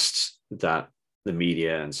suggest that the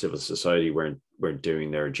media and civil society weren't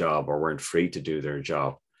doing their job, or weren't free to do their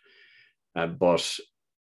job. But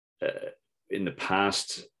in the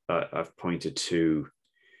past, I've pointed to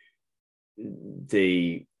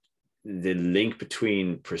the link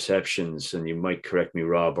between perceptions, and you might correct me,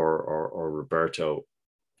 Rob or Roberto,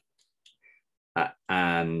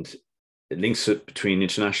 and it links it between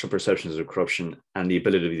international perceptions of corruption and the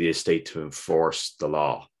ability of the state to enforce the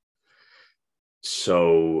law.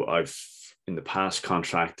 So I've in the past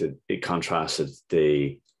contrasted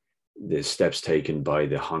the steps taken by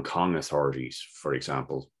the Hong Kong authorities, for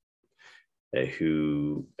example,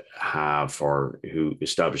 who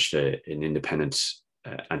established an independent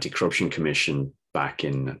anti-corruption commission back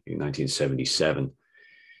in 1977.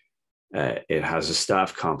 It has a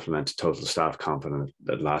total staff complement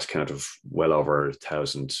at last count of well over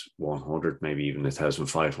 1,100, maybe even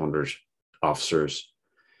 1,500 officers.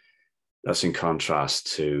 That's in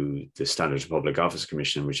contrast to the Standards of Public Office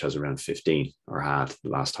Commission, which has around 15, or had the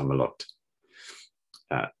last time I looked.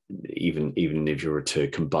 Even if you were to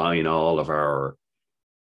combine all of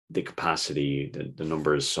the capacity, the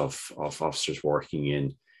numbers of officers working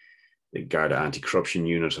in the Garda Anti-Corruption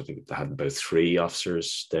Unit, I think they had about 3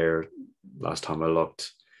 officers there last time I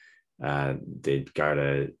looked. The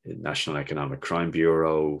Garda National Economic Crime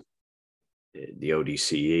Bureau, the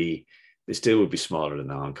ODCE, they still would be smaller than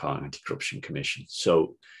the Hong Kong Anti-Corruption Commission.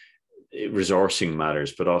 So resourcing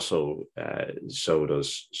matters, but also so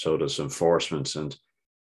does enforcement. And I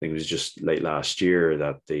think it was just late last year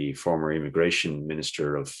that the former immigration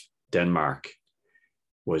minister of Denmark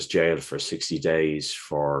was jailed for 60 days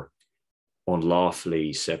for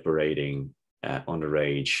unlawfully separating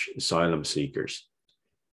underage asylum seekers.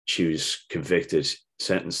 She was convicted,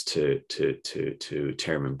 sentenced to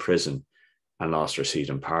term in prison, and lost her seat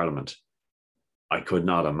in Parliament. I could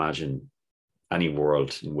not imagine any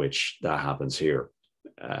world in which that happens here,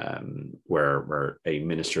 where a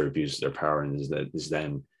minister abuses their power and is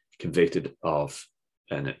then convicted of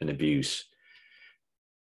an abuse.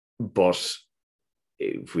 But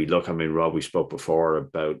if we look, Rob, we spoke before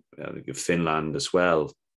about Finland as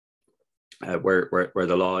well, where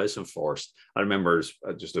the law is enforced. I remember,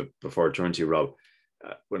 before I turn to you, Rob,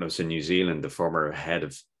 when I was in New Zealand, the former head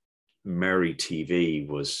of Merry TV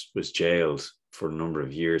was jailed for a number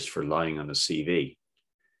of years for lying on a CV.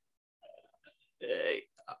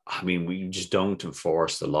 We just don't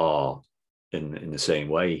enforce the law in the same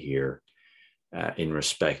way here, in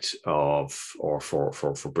respect of or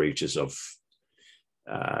for breaches of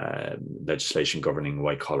legislation governing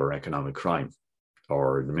white-collar economic crime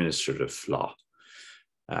or administrative law.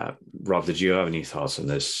 Rob, did you have any thoughts on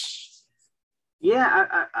this? Yeah,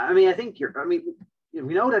 I think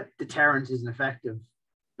we know that deterrence is an effective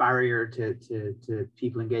barrier to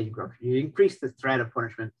people engaging in corruption. You increase the threat of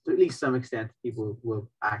punishment to at least some extent, people will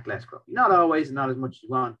act less corruptly. Not always, and not as much as you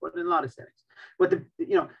want, but in a lot of settings. But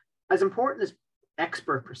as important as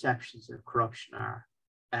expert perceptions of corruption are,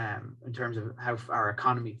 in terms of how our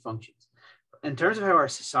economy functions, in terms of how our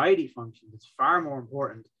society functions, it's far more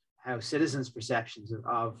important how citizens' perceptions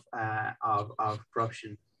of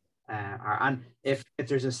corruption are. And if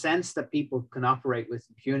there's a sense that people can operate with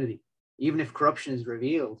impunity, even if corruption is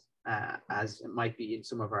revealed, as it might be in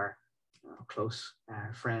some of our close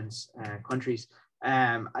friends' countries,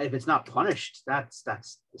 if it's not punished, that's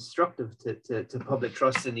destructive to public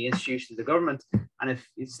trust in the institutions of the government. And if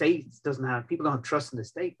the state people don't have trust in the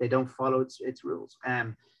state, they don't follow its rules.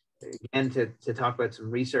 Again, to talk about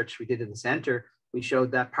some research we did in the center, we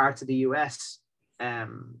showed that parts of the US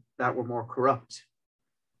that were more corrupt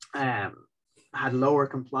had lower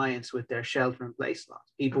compliance with their shelter-in-place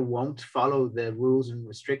laws. People won't follow the rules and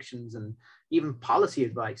restrictions and even policy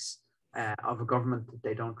advice of a government that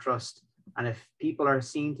they don't trust. And if people are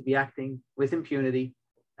seen to be acting with impunity,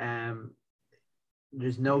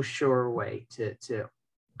 there's no sure way to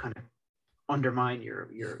kind of undermine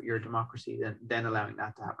your democracy than allowing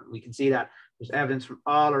that to happen. We can see that there's evidence from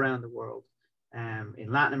all around the world, in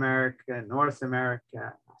Latin America, North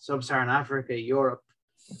America, Sub-Saharan Africa, Europe,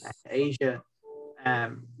 Asia,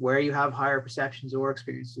 where you have higher perceptions or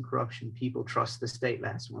experiences of corruption, people trust the state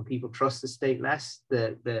less. When people trust the state less,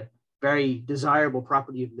 the very desirable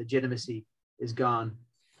property of legitimacy is gone,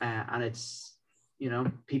 and it's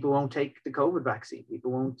people won't take the COVID vaccine.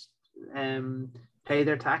 People won't pay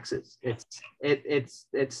their taxes.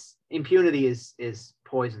 It's impunity is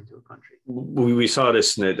poison to a country. We saw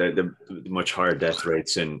this in the much higher death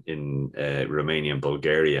rates in Romania and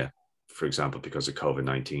Bulgaria, for example, because of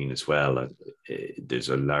COVID-19 as well. There's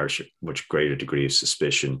a much greater degree of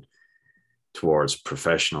suspicion towards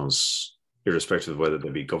professionals, irrespective of whether they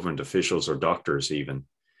be government officials or doctors, even.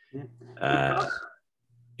 Yeah.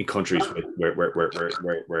 In countries with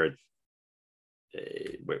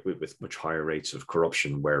much higher rates of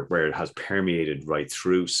corruption, where it has permeated right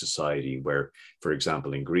through society, where, for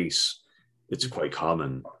example, in Greece, it's quite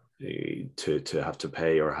common to have to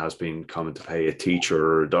pay, or has been common to pay, a teacher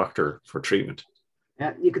or a doctor for treatment.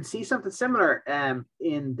 You could see something similar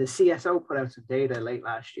in the CSO put out some data late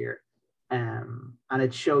last year, and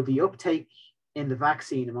it showed the uptake in the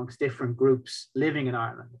vaccine amongst different groups living in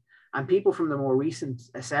Ireland. And people from the more recent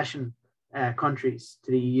accession countries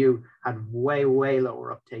to the EU had way, way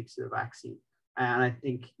lower uptakes of the vaccine. And I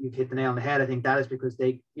think you've hit the nail on the head. I think that is because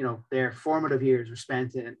they, their formative years were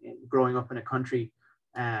spent in growing up in a country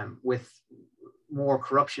with more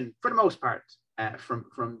corruption for the most part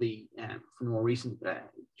from the more recent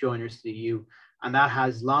joiners to the EU. And that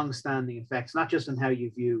has long-standing effects, not just on how you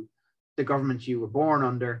view the government you were born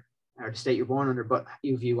under or the state you're born under, but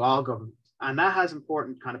you view all government. And that has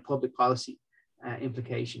important kind of public policy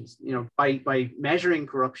implications, by measuring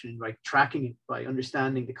corruption, by tracking it, by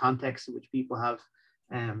understanding the context in which people have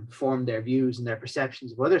formed their views and their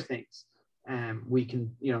perceptions of other things. We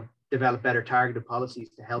can, develop better targeted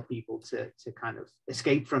policies to help people to kind of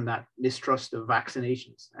escape from that mistrust of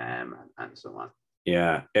vaccinations and so on.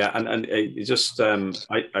 Yeah. And just,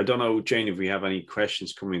 I don't know, Jane, if we have any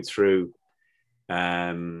questions coming through.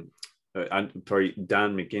 And sorry,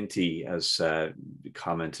 Dan McGinty has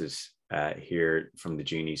commented here from the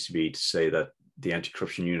GNECB to say that the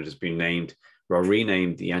anti-corruption unit has been named or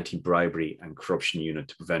renamed the anti-bribery and corruption unit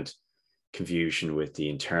to prevent confusion with the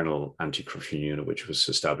internal anti-corruption unit, which was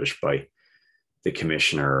established by the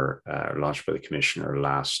commissioner, launched by the commissioner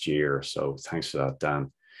last year. So thanks for that, Dan.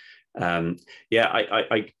 I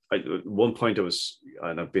one point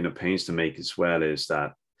and I've been at pains to make as well is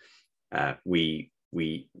that we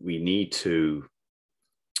need to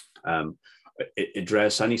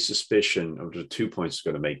address any suspicion of the 2 points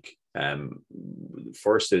I'm going to make.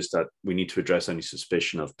 First is that we need to address any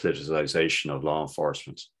suspicion of politicization of law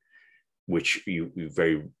enforcement, which you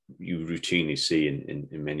routinely see in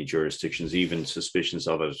many jurisdictions. Even suspicions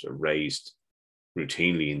of it are raised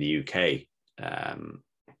routinely in the UK.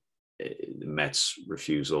 The Met's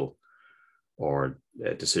refusal or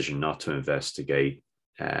decision not to investigate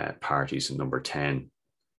parties in number 10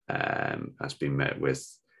 has been met with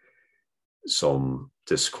some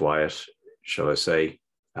disquiet, shall I say.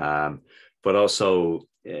 But also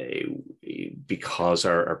because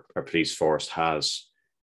our police force has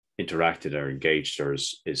interacted or engaged or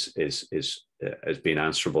has been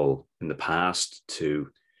answerable in the past to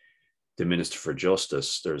the Minister for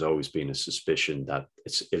Justice, there's always been a suspicion that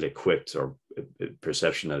it's ill-equipped or a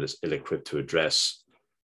perception that it's ill-equipped to address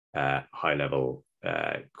high-level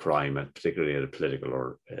crime, and particularly at a political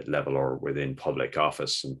or level or within public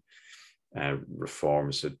office. And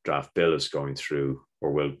reforms that draft bill is going through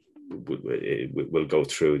or will go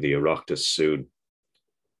through the Oireachtas soon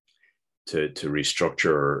to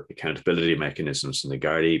restructure accountability mechanisms in the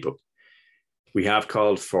Gardaí. But we have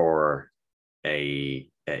called for a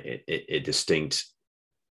distinct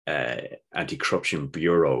anti-corruption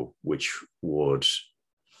bureau, which would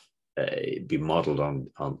be modelled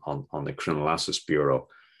on the Criminal Assets Bureau.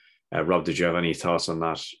 Rob, did you have any thoughts on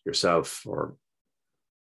that yourself? Or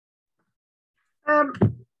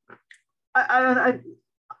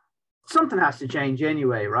something has to change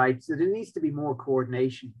anyway, right? So there needs to be more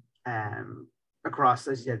coordination across,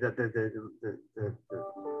 as you said, the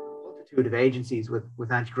multitude of agencies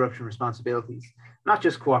with anti-corruption responsibilities. Not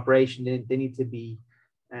just cooperation; they need to be,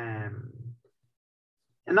 and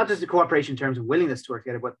not just the cooperation in terms of willingness to work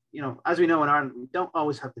together, but as we know in Ireland, we don't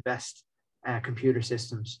always have the best computer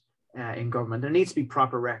systems in government. There needs to be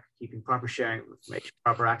proper record keeping, proper sharing of information,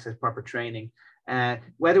 proper access, proper training.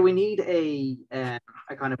 Whether we need a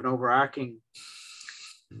kind of an overarching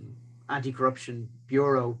anti-corruption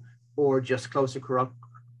bureau or just closer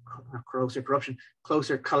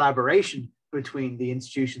collaboration between the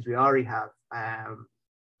institutions we already have,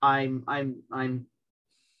 I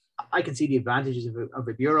can see the advantages of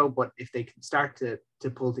a bureau, but if they can start to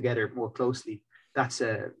pull together more closely, that's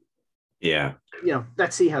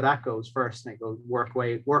let's see how that goes first, and they go work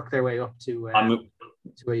their way up to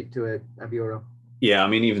a bureau. Yeah, I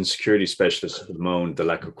mean, even security specialists have bemoaned the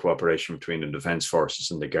lack of cooperation between the defence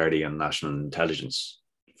forces and the Gardaí and national intelligence.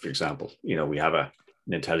 For example, we have an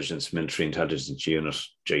military intelligence unit,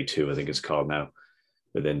 J2, I think it's called now,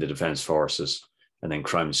 within the defence forces, and then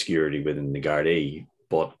crime and security within the Gardaí.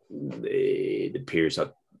 But it appears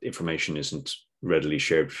that information isn't readily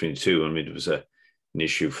shared between the two. I mean, it was an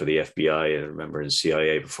issue for the FBI, I remember, in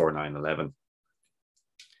CIA before 9/11.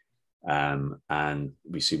 And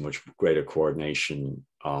we see much greater coordination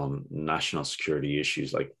on national security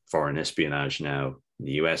issues like foreign espionage now in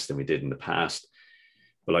the US than we did in the past.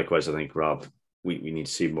 But likewise, I think, Rob, we need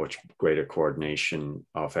to see much greater coordination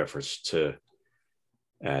of efforts to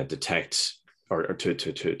detect or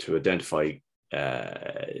to identify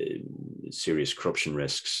serious corruption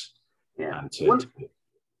risks and to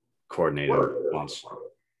coordinate our response.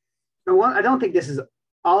 Now, I don't think this is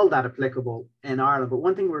all that applicable in Ireland, but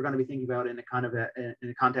one thing we're going to be thinking about in a kind of in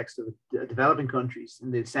the context of developing countries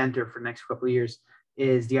in the centre for the next couple of years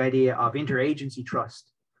is the idea of interagency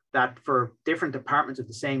trust, that for different departments of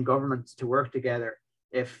the same government to work together,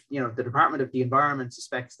 if the Department of the Environment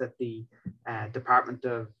suspects that the Department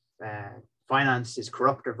of Finance is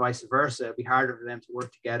corrupt or vice versa, it'd be harder for them to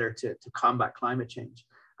work together to combat climate change.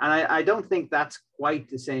 And I don't think that's quite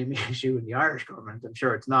the same issue in the Irish government. I'm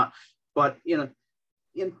sure it's not. But,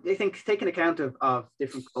 I think taking account of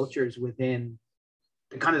different cultures within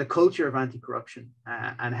the kind of the culture of anti-corruption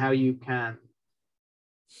and how you can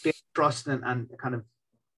build trust and kind of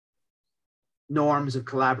norms of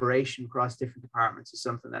collaboration across different departments is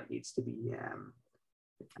something that needs to be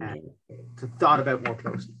thought about more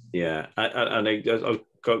closely. Yeah, and I'll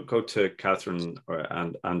go to Catherine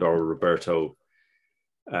or Roberto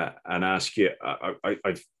and ask you.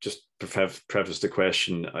 I've just prefaced the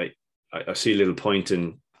question. I see a little point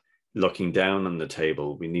in looking down on the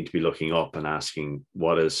table. We need to be looking up and asking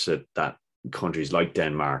what is it that countries like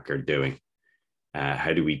Denmark are doing.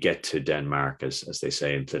 How do we get to Denmark, as they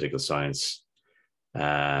say in political science?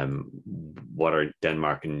 What are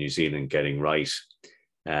Denmark and New Zealand getting right?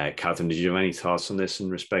 Catherine, did you have any thoughts on this in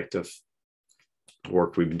respect of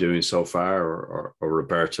work we've been doing so far, or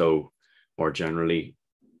Roberto more generally,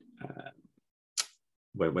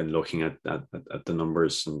 when looking at the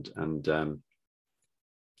numbers and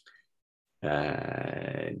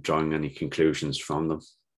drawing any conclusions from them?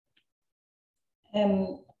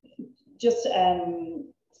 Just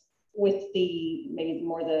with maybe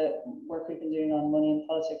more the work we've been doing on money and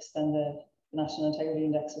politics than the National Integrity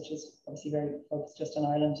Index, which is obviously very focused just on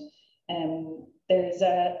Ireland. There's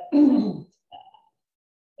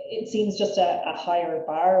it seems just a higher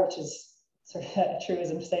bar, which is sort of a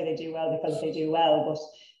truism to say they do well because they do well. But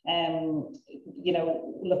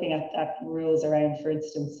looking at rules around, for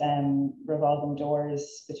instance, revolving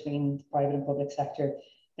doors between the private and public sector,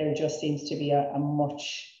 there just seems to be a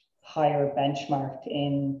much higher benchmark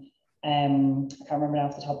in I can't remember now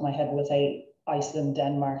off the top of my head, we'll say Iceland,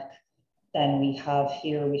 Denmark, than we have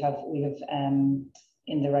here. We have in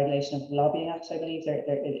the Regulation of Lobbying Act, I believe, it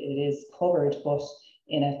is covered, but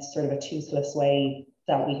in a sort of a toothless way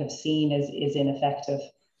that we have seen is ineffective.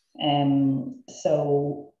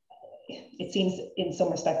 So it seems in some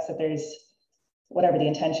respects that there's, whatever the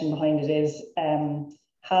intention behind it is,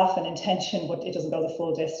 half an intention, but it doesn't go the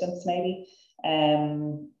full distance maybe,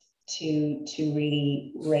 to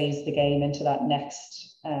really raise the game into that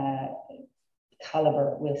next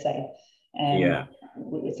caliber, we'll say. Yeah,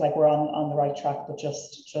 it's like we're on the right track, but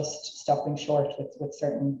just stopping short with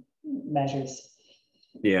certain measures.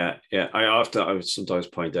 Yeah. I would sometimes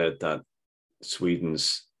point out that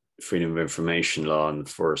Sweden's Freedom of Information law and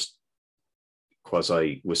first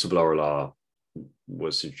quasi whistleblower law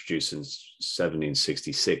was introduced in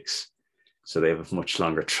 1766, so they have a much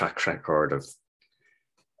longer track record of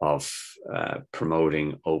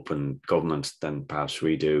promoting open government than perhaps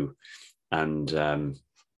we do, and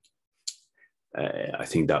I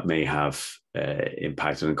think that may have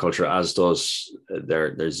impacted on culture, as does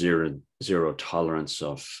their zero tolerance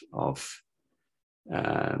of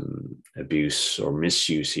abuse or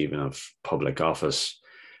misuse even of public office.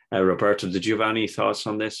 Roberto, did you have any thoughts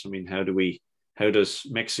on this? I mean, how does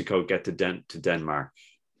Mexico get to Denmark?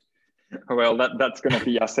 Well, that's going to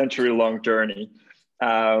be a century-long journey.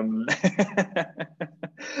 No,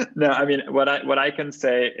 I mean, what I can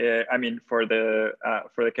say, I mean, for the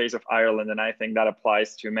case of Ireland, and I think that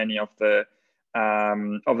applies to many of the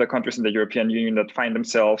countries in the European Union that find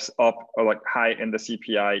themselves up or like high in the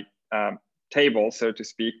CPI table, so to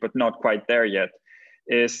speak, but not quite there yet,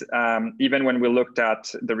 is even when we looked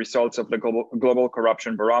at the results of the Global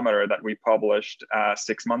Corruption Barometer that we published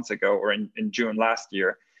 6 months ago, or in June last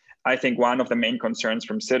year, I think one of the main concerns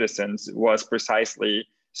from citizens was precisely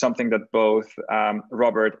something that both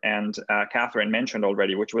Robert and Catherine mentioned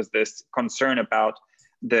already, which was this concern about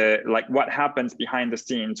what happens behind the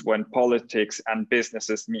scenes when politics and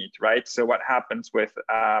businesses meet, right? So what happens with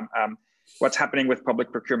what's happening with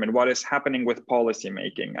public procurement, what is happening with policy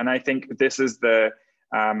making, and I think this is the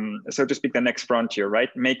so to speak, the next frontier,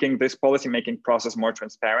 right? Making this policy making process more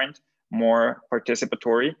transparent, more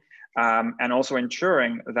participatory. And also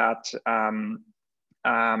ensuring that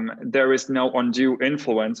there is no undue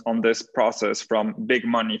influence on this process from big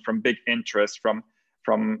money, from big interest, from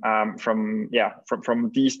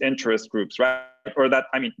these interest groups, right? Or that,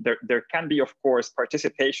 I mean, there can be, of course,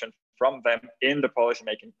 participation from them in the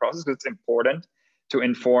policymaking process. It's important to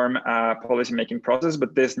inform policymaking process,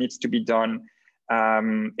 but this needs to be done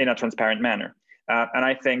in a transparent manner. And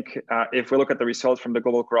I think if we look at the results from the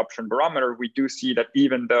Global Corruption Barometer, we do see that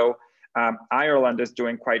even though Ireland is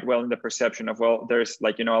doing quite well in the perception of, well, there's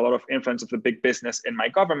like, a lot of influence of the big business in my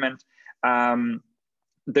government,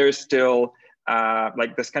 there's still,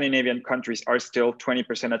 like the Scandinavian countries are still 20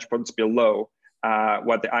 percentage points below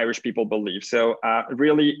what the Irish people believe. So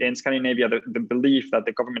really in Scandinavia, the belief that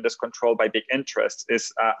the government is controlled by big interests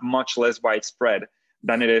is much less widespread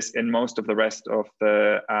than it is in most of the rest of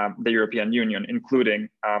the European Union, including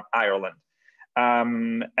Ireland.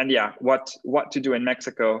 And yeah, what to do in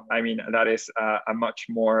Mexico? I mean, that is a much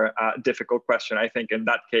more difficult question. I think in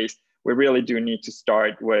that case, we really do need to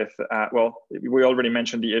start with, well, we already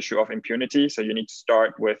mentioned the issue of impunity. So you need to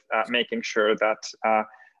start with making sure that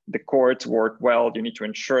the courts work well. You need to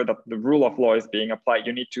ensure that the rule of law is being applied.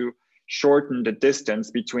 You need to shorten the distance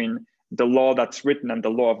between the law that's written and the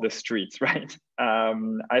law of the streets, right?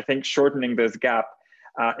 I think shortening this gap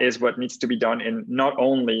is what needs to be done in not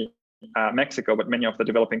only Mexico, but many of the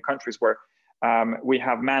developing countries where we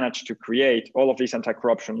have managed to create all of these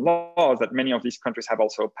anti-corruption laws that many of these countries have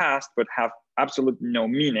also passed, but have absolutely no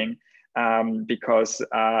meaning because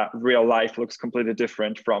real life looks completely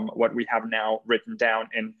different from what we have now written down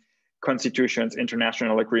in constitutions,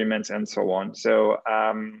 international agreements, and so on. So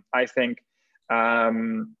I think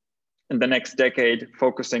in the next decade,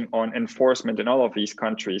 focusing on enforcement in all of these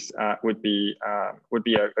countries would be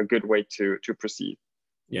a good way to proceed.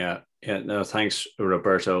 Yeah. No, thanks,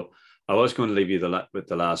 Roberto. I was going to leave you with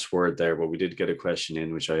the last word there, but we did get a question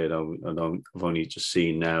in, which I've only just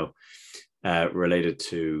seen now, related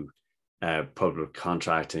to public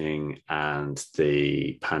contracting and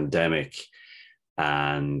the pandemic,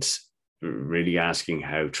 and really asking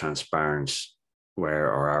how transparent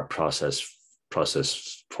our process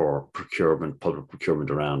for procurement, public procurement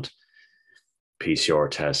around PCR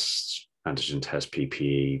tests, antigen tests,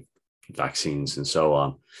 PPE, vaccines, and so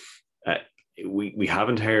on. We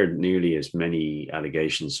haven't heard nearly as many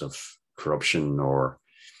allegations of corruption or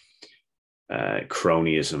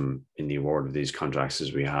cronyism in the award of these contracts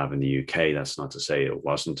as we have in the UK. That's not to say it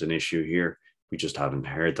wasn't an issue here. We just haven't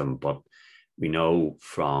heard them. But we know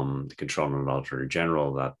from the Controller and Auditor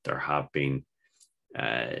General that there have been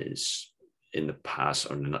in the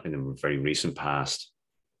past, or in the very recent past,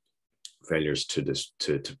 failures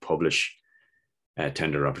to publish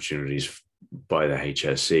tender opportunities by the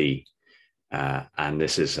HSE, and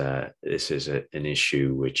this is an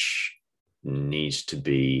issue which needs to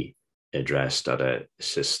be addressed at a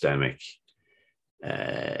systemic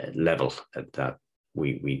level. That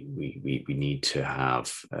we need to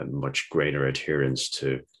have a much greater adherence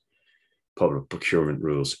to public procurement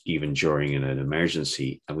rules, even during an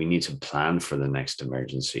emergency, and we need to plan for the next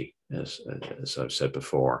emergency. As I've said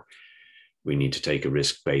before, we need to take a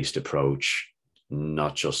risk-based approach,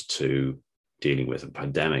 not just to dealing with a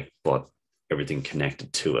pandemic, but everything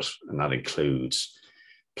connected to it. And that includes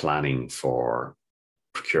planning for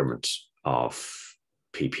procurement of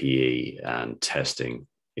PPE and testing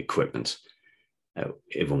equipment,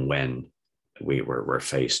 even when we're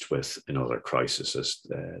faced with another crisis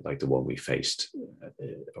like the one we faced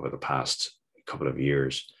over the past couple of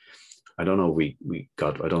years. I don't know.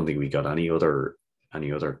 I don't think we got any other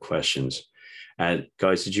questions.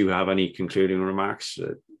 Guys, did you have any concluding remarks?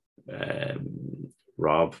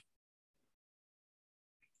 Rob?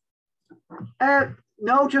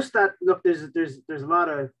 No, just that. Look, there's a lot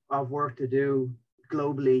of work to do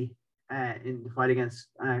globally in the fight against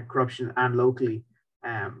corruption and locally,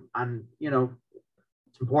 and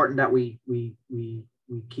it's important that we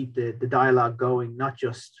keep the dialogue going, not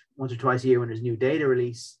just once or twice a year when there's new data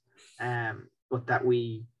release, but that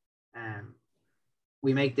we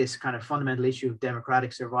make this kind of fundamental issue of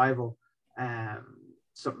democratic survival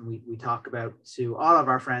something we talk about to all of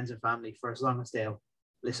our friends and family for as long as they'll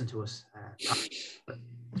listen to us.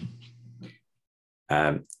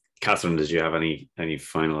 Catherine, did you have any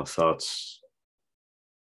final thoughts?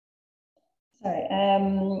 Sorry,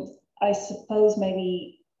 I suppose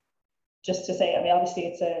maybe just to say, I mean, obviously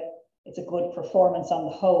it's a good performance on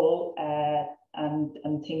the whole,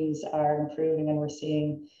 and things are improving, and we're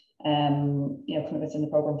seeing commitments in the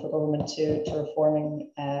programme for government to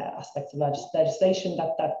reforming aspects of legislation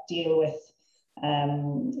that deal with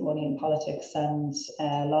money in politics and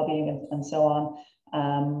lobbying and so on,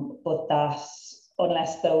 but that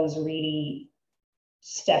unless those really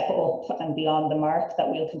step up and beyond the mark, that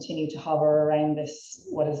we'll continue to hover around this,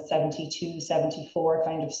 72, 74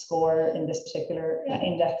 kind of score in this particular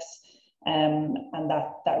index, and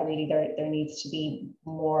that really there needs to be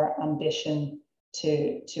more ambition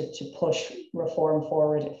to push reform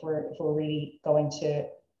forward if we're really going to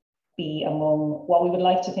be among what we would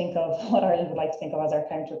like to think of, what Ireland would like to think of as our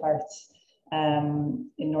counterparts in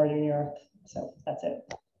Northern Europe. So that's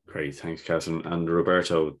it. Great, thanks, Catherine. And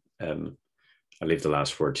Roberto, I'll leave the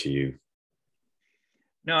last word to you.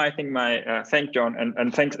 No, I think my thank John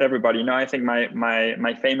and thanks everybody. No, I think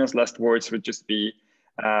my famous last words would just be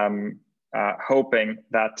hoping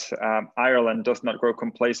that Ireland does not grow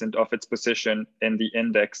complacent of its position in the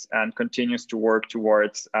index and continues to work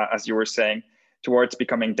towards, as you were saying, towards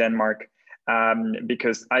becoming Denmark,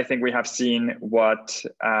 because I think we have seen what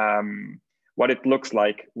it looks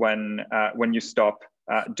like when you stop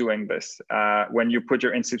doing this, when you put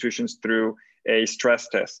your institutions through a stress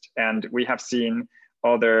test. And we have seen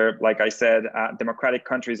other, like I said, democratic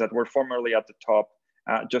countries that were formerly at the top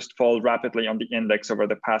just fall rapidly on the index over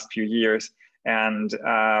the past few years. And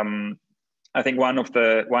I think one of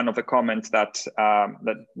the comments that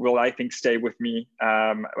will, I think, stay with me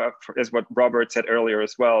is what Robert said earlier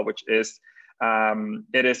as well, which is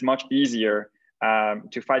it is much easier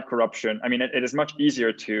to fight corruption. I mean, it is much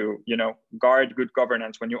easier to guard good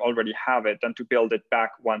governance when you already have it than to build it back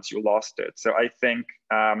once you lost it. So I think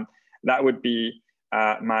that would be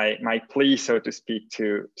my plea, so to speak,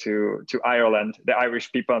 to Ireland, the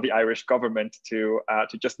Irish people, and the Irish government to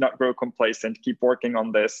just not grow complacent, keep working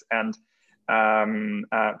on this, and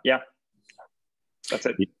yeah, that's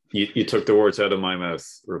it. You took the words out of my mouth,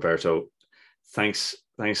 Roberto. Thanks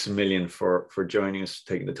a million for joining us,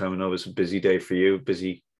 taking the time. I know it was a busy day for you,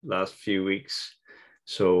 busy last few weeks.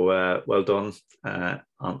 So well done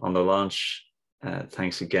on the launch.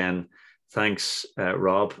 Thanks again. Thanks,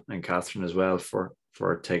 Rob and Catherine as well for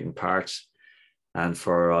taking part, and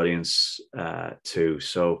for our audience too.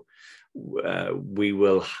 So we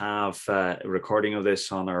will have a recording of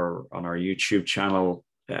this on our YouTube channel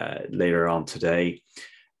later on today,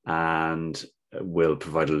 and we'll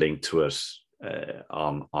provide a link to it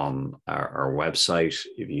on our website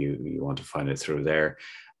if you want to find it through there,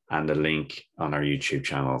 and a link on our YouTube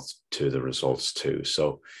channel to the results too.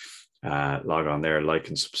 So log on there, like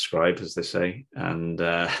and subscribe, as they say, and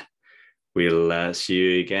we'll see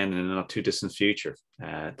you again in a not too distant future.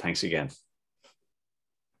 Thanks again.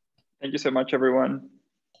 Thank you so much, everyone.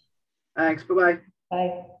 Thanks. Bye-bye.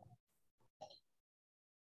 Bye.